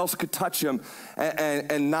 Nobody else could touch him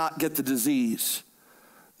and not get the disease.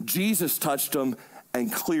 Jesus touched him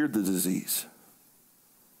and cleared the disease.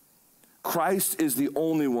 Christ is the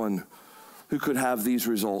only one who could have these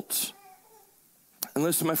results. And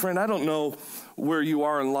listen, my friend, I don't know where you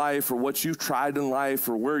are in life or what you've tried in life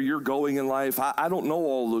or where you're going in life. I don't know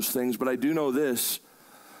all those things, but I do know this,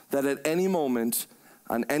 that at any moment,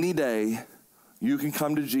 on any day, you can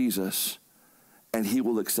come to Jesus and he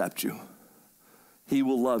will accept you. He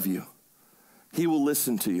will love you. He will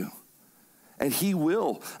listen to you. And he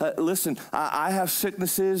will. Listen, I have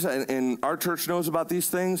sicknesses, and our church knows about these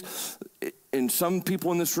things. And some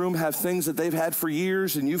people in this room have things that they've had for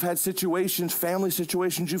years, and you've had situations, family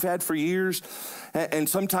situations you've had for years. And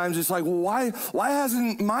sometimes it's like, well, why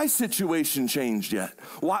hasn't my situation changed yet?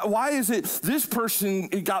 Why is it this person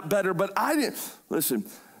got better, but I didn't? Listen,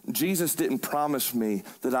 Jesus didn't promise me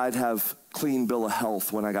that I'd have clean bill of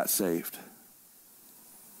health when I got saved.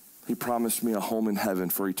 He promised me a home in heaven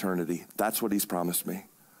for eternity. That's what he's promised me.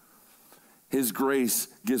 His grace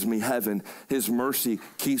gives me heaven. His mercy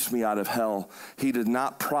keeps me out of hell. He did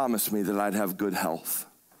not promise me that I'd have good health.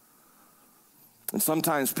 And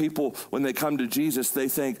sometimes people, when they come to Jesus, they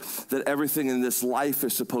think that everything in this life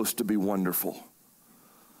is supposed to be wonderful.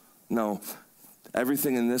 No,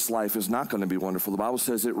 everything in this life is not going to be wonderful. The Bible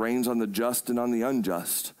says it rains on the just and on the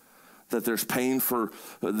unjust. That there's pain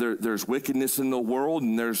there's wickedness in the world,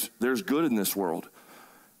 and there's good in this world.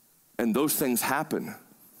 And those things happen.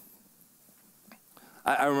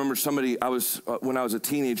 I remember when I was a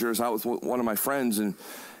teenager, I was out with one of my friends,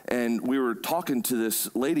 and we were talking to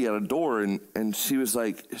this lady at a door, and he was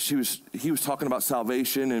talking about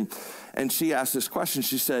salvation, and she asked this question.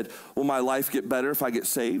 She said, will my life get better if I get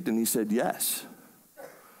saved? And he said, yes.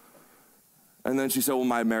 And then she said, will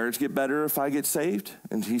my marriage get better if I get saved?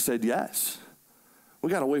 And he said, yes.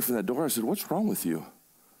 We got away from that door. I said, what's wrong with you?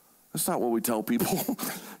 That's not what we tell people.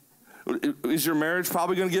 Is your marriage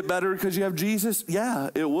probably going to get better because you have Jesus?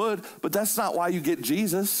 Yeah, it would. But that's not why you get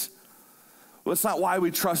Jesus. Well, that's not why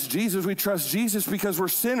we trust Jesus. We trust Jesus because we're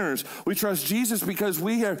sinners. We trust Jesus because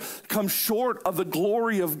we have come short of the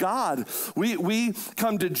glory of God. We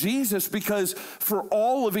come to Jesus because for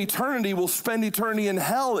all of eternity, we'll spend eternity in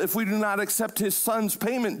hell if we do not accept his son's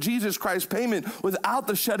payment, Jesus Christ's payment. Without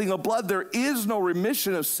the shedding of blood, there is no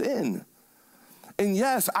remission of sin. And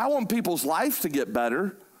yes, I want people's lives to get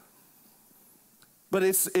better, but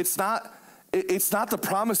it's not the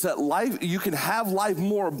promise that you can have life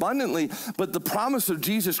more abundantly, but the promise of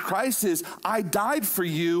Jesus Christ is, I died for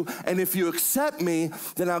you, and if you accept me,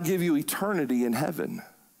 then I'll give you eternity in heaven.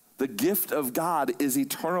 The gift of God is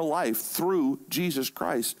eternal life through Jesus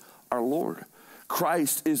Christ, our Lord.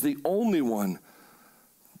 Christ is the only one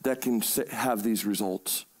that can have these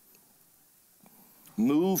results.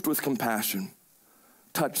 Moved with compassion,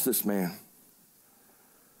 touch this man.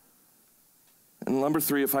 And number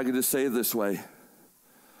 3, if I could just say it this way,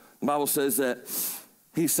 the Bible says that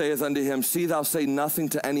he saith unto him, see thou say nothing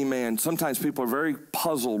to any man. Sometimes people are very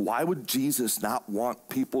puzzled. Why would Jesus not want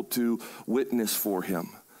people to witness for him?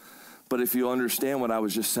 But if you understand what I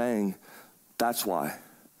was just saying, that's why.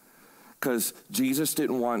 Because Jesus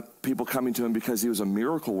didn't want people coming to him because he was a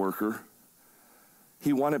miracle worker.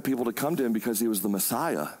 He wanted people to come to him because he was the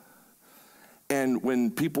Messiah. And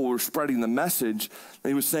when people were spreading the message,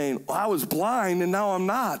 they were saying, I was blind and now I'm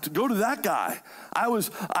not. Go to that guy. I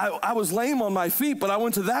was lame on my feet, but I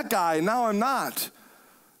went to that guy and now I'm not.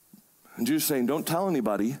 And Jesus saying, don't tell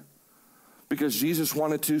anybody, because Jesus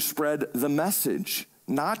wanted to spread the message,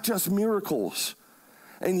 not just miracles.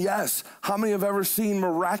 And yes, how many have ever seen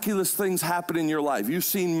miraculous things happen in your life? You've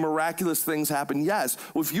seen miraculous things happen. Yes,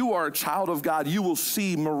 if you are a child of God, you will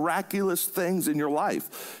see miraculous things in your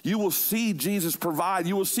life. You will see Jesus provide.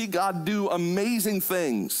 You will see God do amazing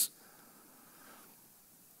things.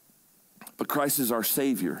 But Christ is our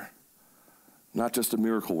Savior, not just a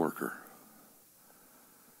miracle worker.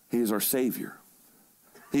 He is our Savior.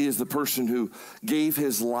 He is the person who gave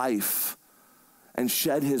his life and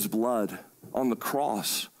shed his blood on the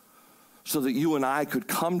cross so that you and I could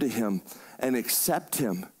come to him and accept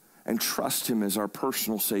him and trust him as our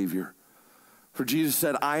personal Savior. For Jesus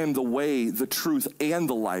said, I am the way, the truth, and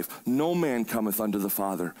the life. No man cometh unto the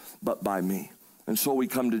Father but by me. And so we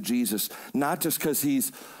come to Jesus, not just because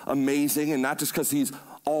he's amazing and not just because he's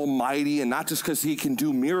almighty and not just because he can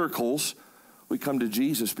do miracles. We come to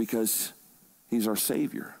Jesus because he's our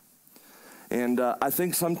Savior. And I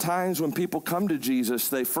think sometimes when people come to Jesus,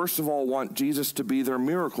 they first of all want Jesus to be their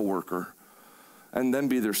miracle worker and then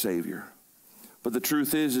be their Savior. But the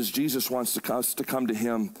truth is Jesus wants us to come to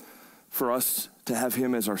him for us to have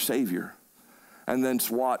him as our Savior and then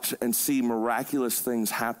to watch and see miraculous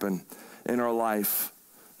things happen in our life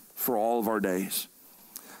for all of our days.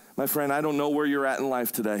 My friend, I don't know where you're at in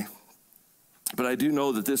life today. But I do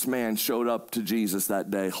know that this man showed up to Jesus that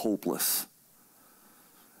day hopeless,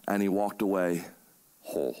 and he walked away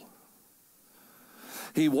whole.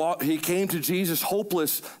 He came to Jesus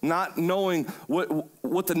hopeless, not knowing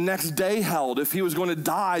what the next day held, if he was going to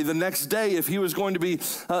die the next day, if he was going to be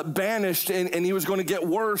banished and he was going to get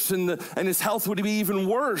worse and his health would be even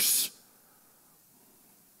worse.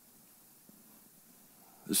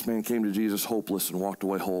 This man came to Jesus hopeless and walked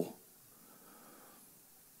away whole.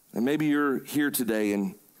 And maybe you're here today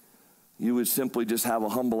and you would simply just have a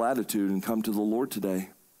humble attitude and come to the Lord today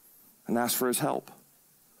and ask for his help.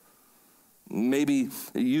 Maybe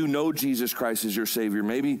you know Jesus Christ as your Savior.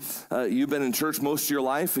 Maybe you've been in church most of your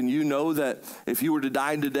life and you know that if you were to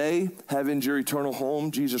die today, heaven's your eternal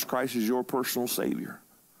home, Jesus Christ is your personal Savior.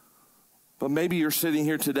 But maybe you're sitting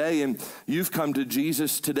here today and you've come to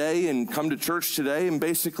Jesus today and come to church today, and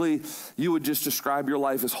basically you would just describe your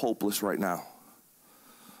life as hopeless right now.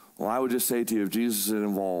 Well, I would just say to you, if Jesus is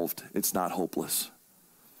involved, it's not hopeless.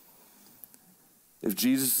 If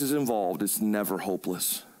Jesus is involved, it's never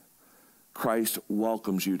hopeless. Christ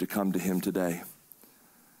welcomes you to come to him today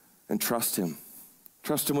and trust him.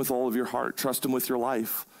 Trust him with all of your heart. Trust him with your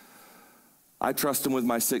life. I trust him with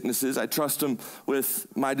my sicknesses. I trust him with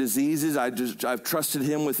my diseases. I've trusted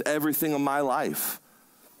him with everything in my life.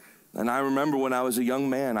 And I remember when I was a young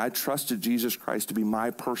man, I trusted Jesus Christ to be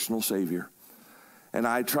my personal Savior. And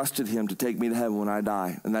I trusted him to take me to heaven when I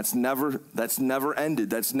die. And that's never ended.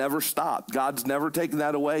 That's never stopped. God's never taken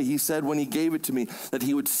that away. He said when he gave it to me that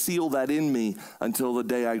he would seal that in me until the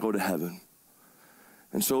day I go to heaven.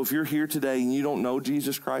 And so if you're here today and you don't know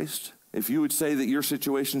Jesus Christ, if you would say that your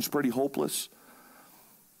situation's pretty hopeless,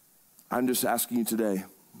 I'm just asking you today,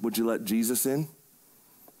 would you let Jesus in?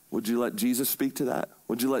 Would you let Jesus speak to that?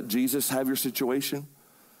 Would you let Jesus have your situation?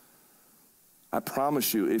 I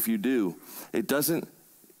promise you, if you do,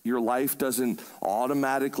 your life doesn't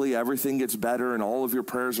automatically, everything gets better and all of your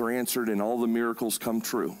prayers are answered and all the miracles come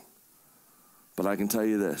true. But I can tell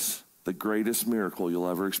you this, the greatest miracle you'll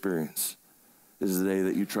ever experience is the day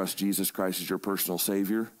that you trust Jesus Christ as your personal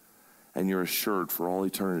Savior, and you're assured for all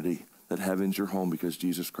eternity that heaven's your home because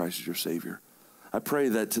Jesus Christ is your Savior. I pray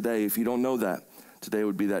that today, if you don't know that, today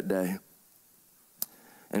would be that day.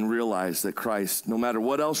 And realize that Christ, no matter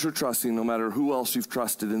what else you're trusting, no matter who else you've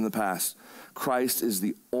trusted in the past, Christ is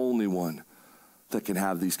the only one that can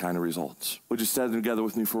have these kind of results. Would you stand together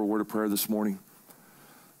with me for a word of prayer this morning?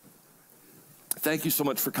 Thank you so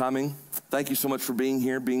much for coming. Thank you so much for being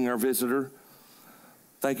here, being our visitor.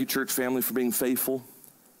 Thank you, church family, for being faithful.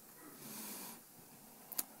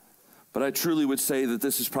 But I truly would say that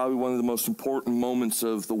this is probably one of the most important moments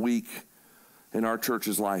of the week in our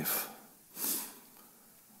church's life.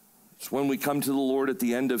 It's when we come to the Lord at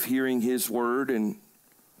the end of hearing his word and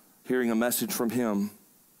hearing a message from him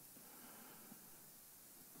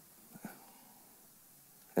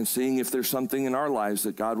and seeing if there's something in our lives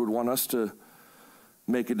that God would want us to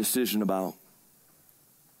make a decision about.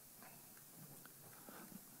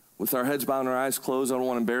 With our heads bowed and our eyes closed, I don't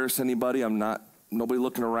want to embarrass anybody. Nobody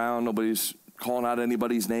looking around, nobody's calling out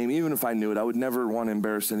anybody's name. Even if I knew it, I would never want to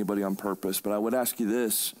embarrass anybody on purpose. But I would ask you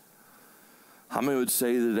this. How many would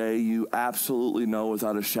say today you absolutely know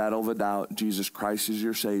without a shadow of a doubt Jesus Christ is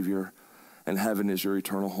your Savior and heaven is your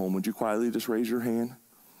eternal home? Would you quietly just raise your hand?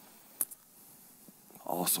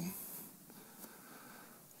 Awesome.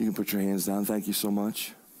 You can put your hands down. Thank you so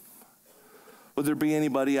much. Would there be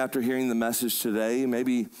anybody after hearing the message today,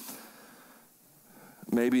 maybe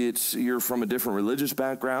it's you're from a different religious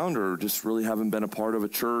background or just really haven't been a part of a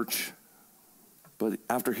church, but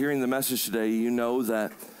after hearing the message today, you know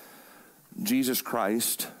that Jesus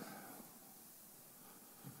Christ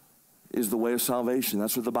is the way of salvation.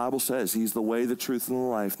 That's what the Bible says. He's the way, the truth, and the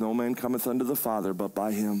life. No man cometh unto the Father but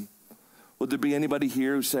by him. Would there be anybody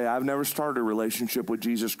here who say, I've never started a relationship with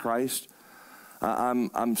Jesus Christ?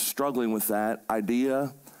 I'm struggling with that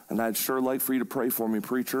idea, and I'd sure like for you to pray for me,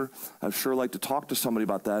 preacher. I'd sure like to talk to somebody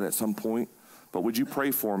about that at some point, but would you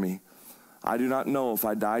pray for me? I do not know if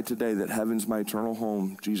I die today that heaven's my eternal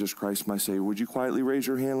home, Jesus Christ my Savior. Would you quietly raise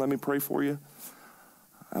your hand? Let me pray for you.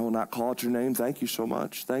 I will not call out your name. Thank you so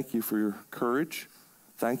much. Thank you for your courage.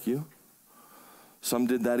 Thank you. Some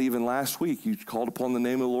did that even last week. You called upon the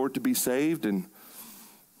name of the Lord to be saved, and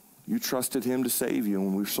you trusted him to save you,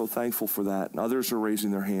 and we're so thankful for that. And others are raising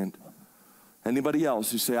their hand. Anybody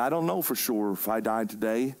else who say, I don't know for sure if I died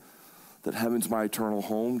today that heaven's my eternal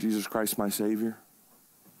home, Jesus Christ my Savior?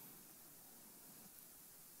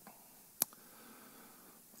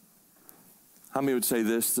 How many would say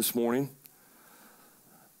this morning?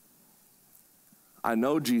 I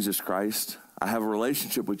know Jesus Christ. I have a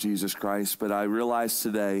relationship with Jesus Christ, but I realize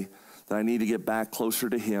today that I need to get back closer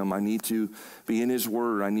to him. I need to be in his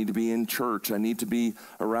word. I need to be in church. I need to be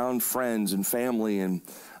around friends and family, and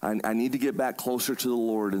I need to get back closer to the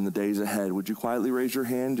Lord in the days ahead. Would you quietly raise your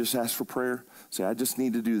hand, just ask for prayer? Say, I just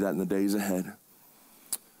need to do that in the days ahead.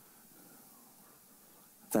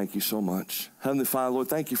 Thank you so much. Heavenly Father, Lord,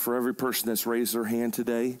 thank you for every person that's raised their hand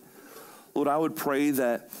today. Lord, I would pray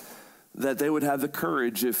that they would have the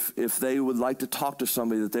courage, if they would like to talk to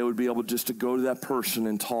somebody, that they would be able just to go to that person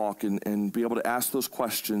and talk and be able to ask those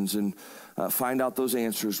questions and find out those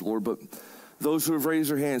answers, Lord. But those who have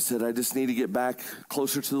raised their hands said, I just need to get back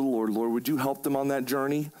closer to the Lord. Lord, would you help them on that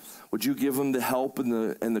journey? Would you give them the help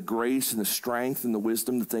and the grace and the strength and the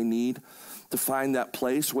wisdom that they need to find that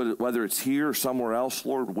place, whether it's here or somewhere else,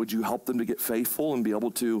 Lord? Would you help them to get faithful and be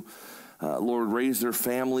able to, Lord, raise their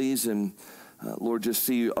families and Lord, just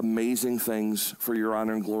see amazing things for your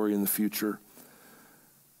honor and glory in the future.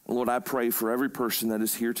 Lord, I pray for every person that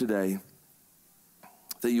is here today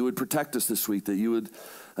that you would protect us this week, that you would,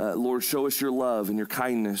 Lord, show us your love and your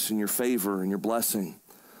kindness and your favor and your blessing.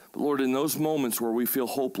 But Lord, in those moments where we feel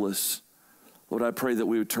hopeless, Lord, I pray that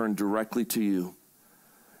we would turn directly to you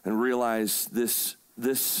and realize this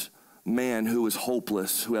man who was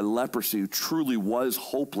hopeless, who had leprosy, who truly was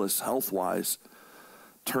hopeless health-wise,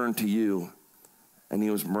 turned to you, and he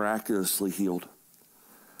was miraculously healed.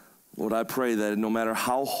 Lord, I pray that no matter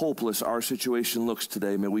how hopeless our situation looks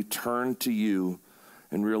today, may we turn to you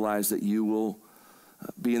and realize that you will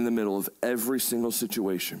be in the middle of every single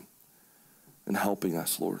situation and helping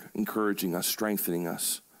us, Lord, encouraging us, strengthening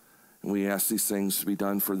us. And we ask these things to be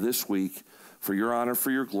done for this week, for your honor, for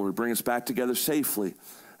your glory. Bring us back together safely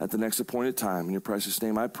at the next appointed time. In your precious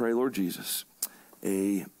name I pray, Lord Jesus.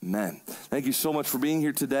 Amen. Thank you so much for being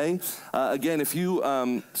here today. Again, if you,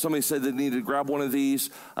 somebody said they needed to grab one of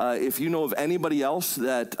these, if you know of anybody else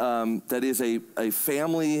that is a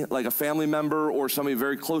family, like a family member or somebody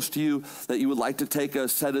very close to you that you would like to take a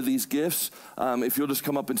set of these gifts, if you'll just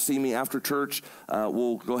come up and see me after church,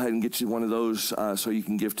 we'll go ahead and get you one of those so you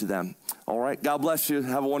can give to them. All right. God bless you.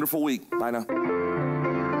 Have a wonderful week. Bye now.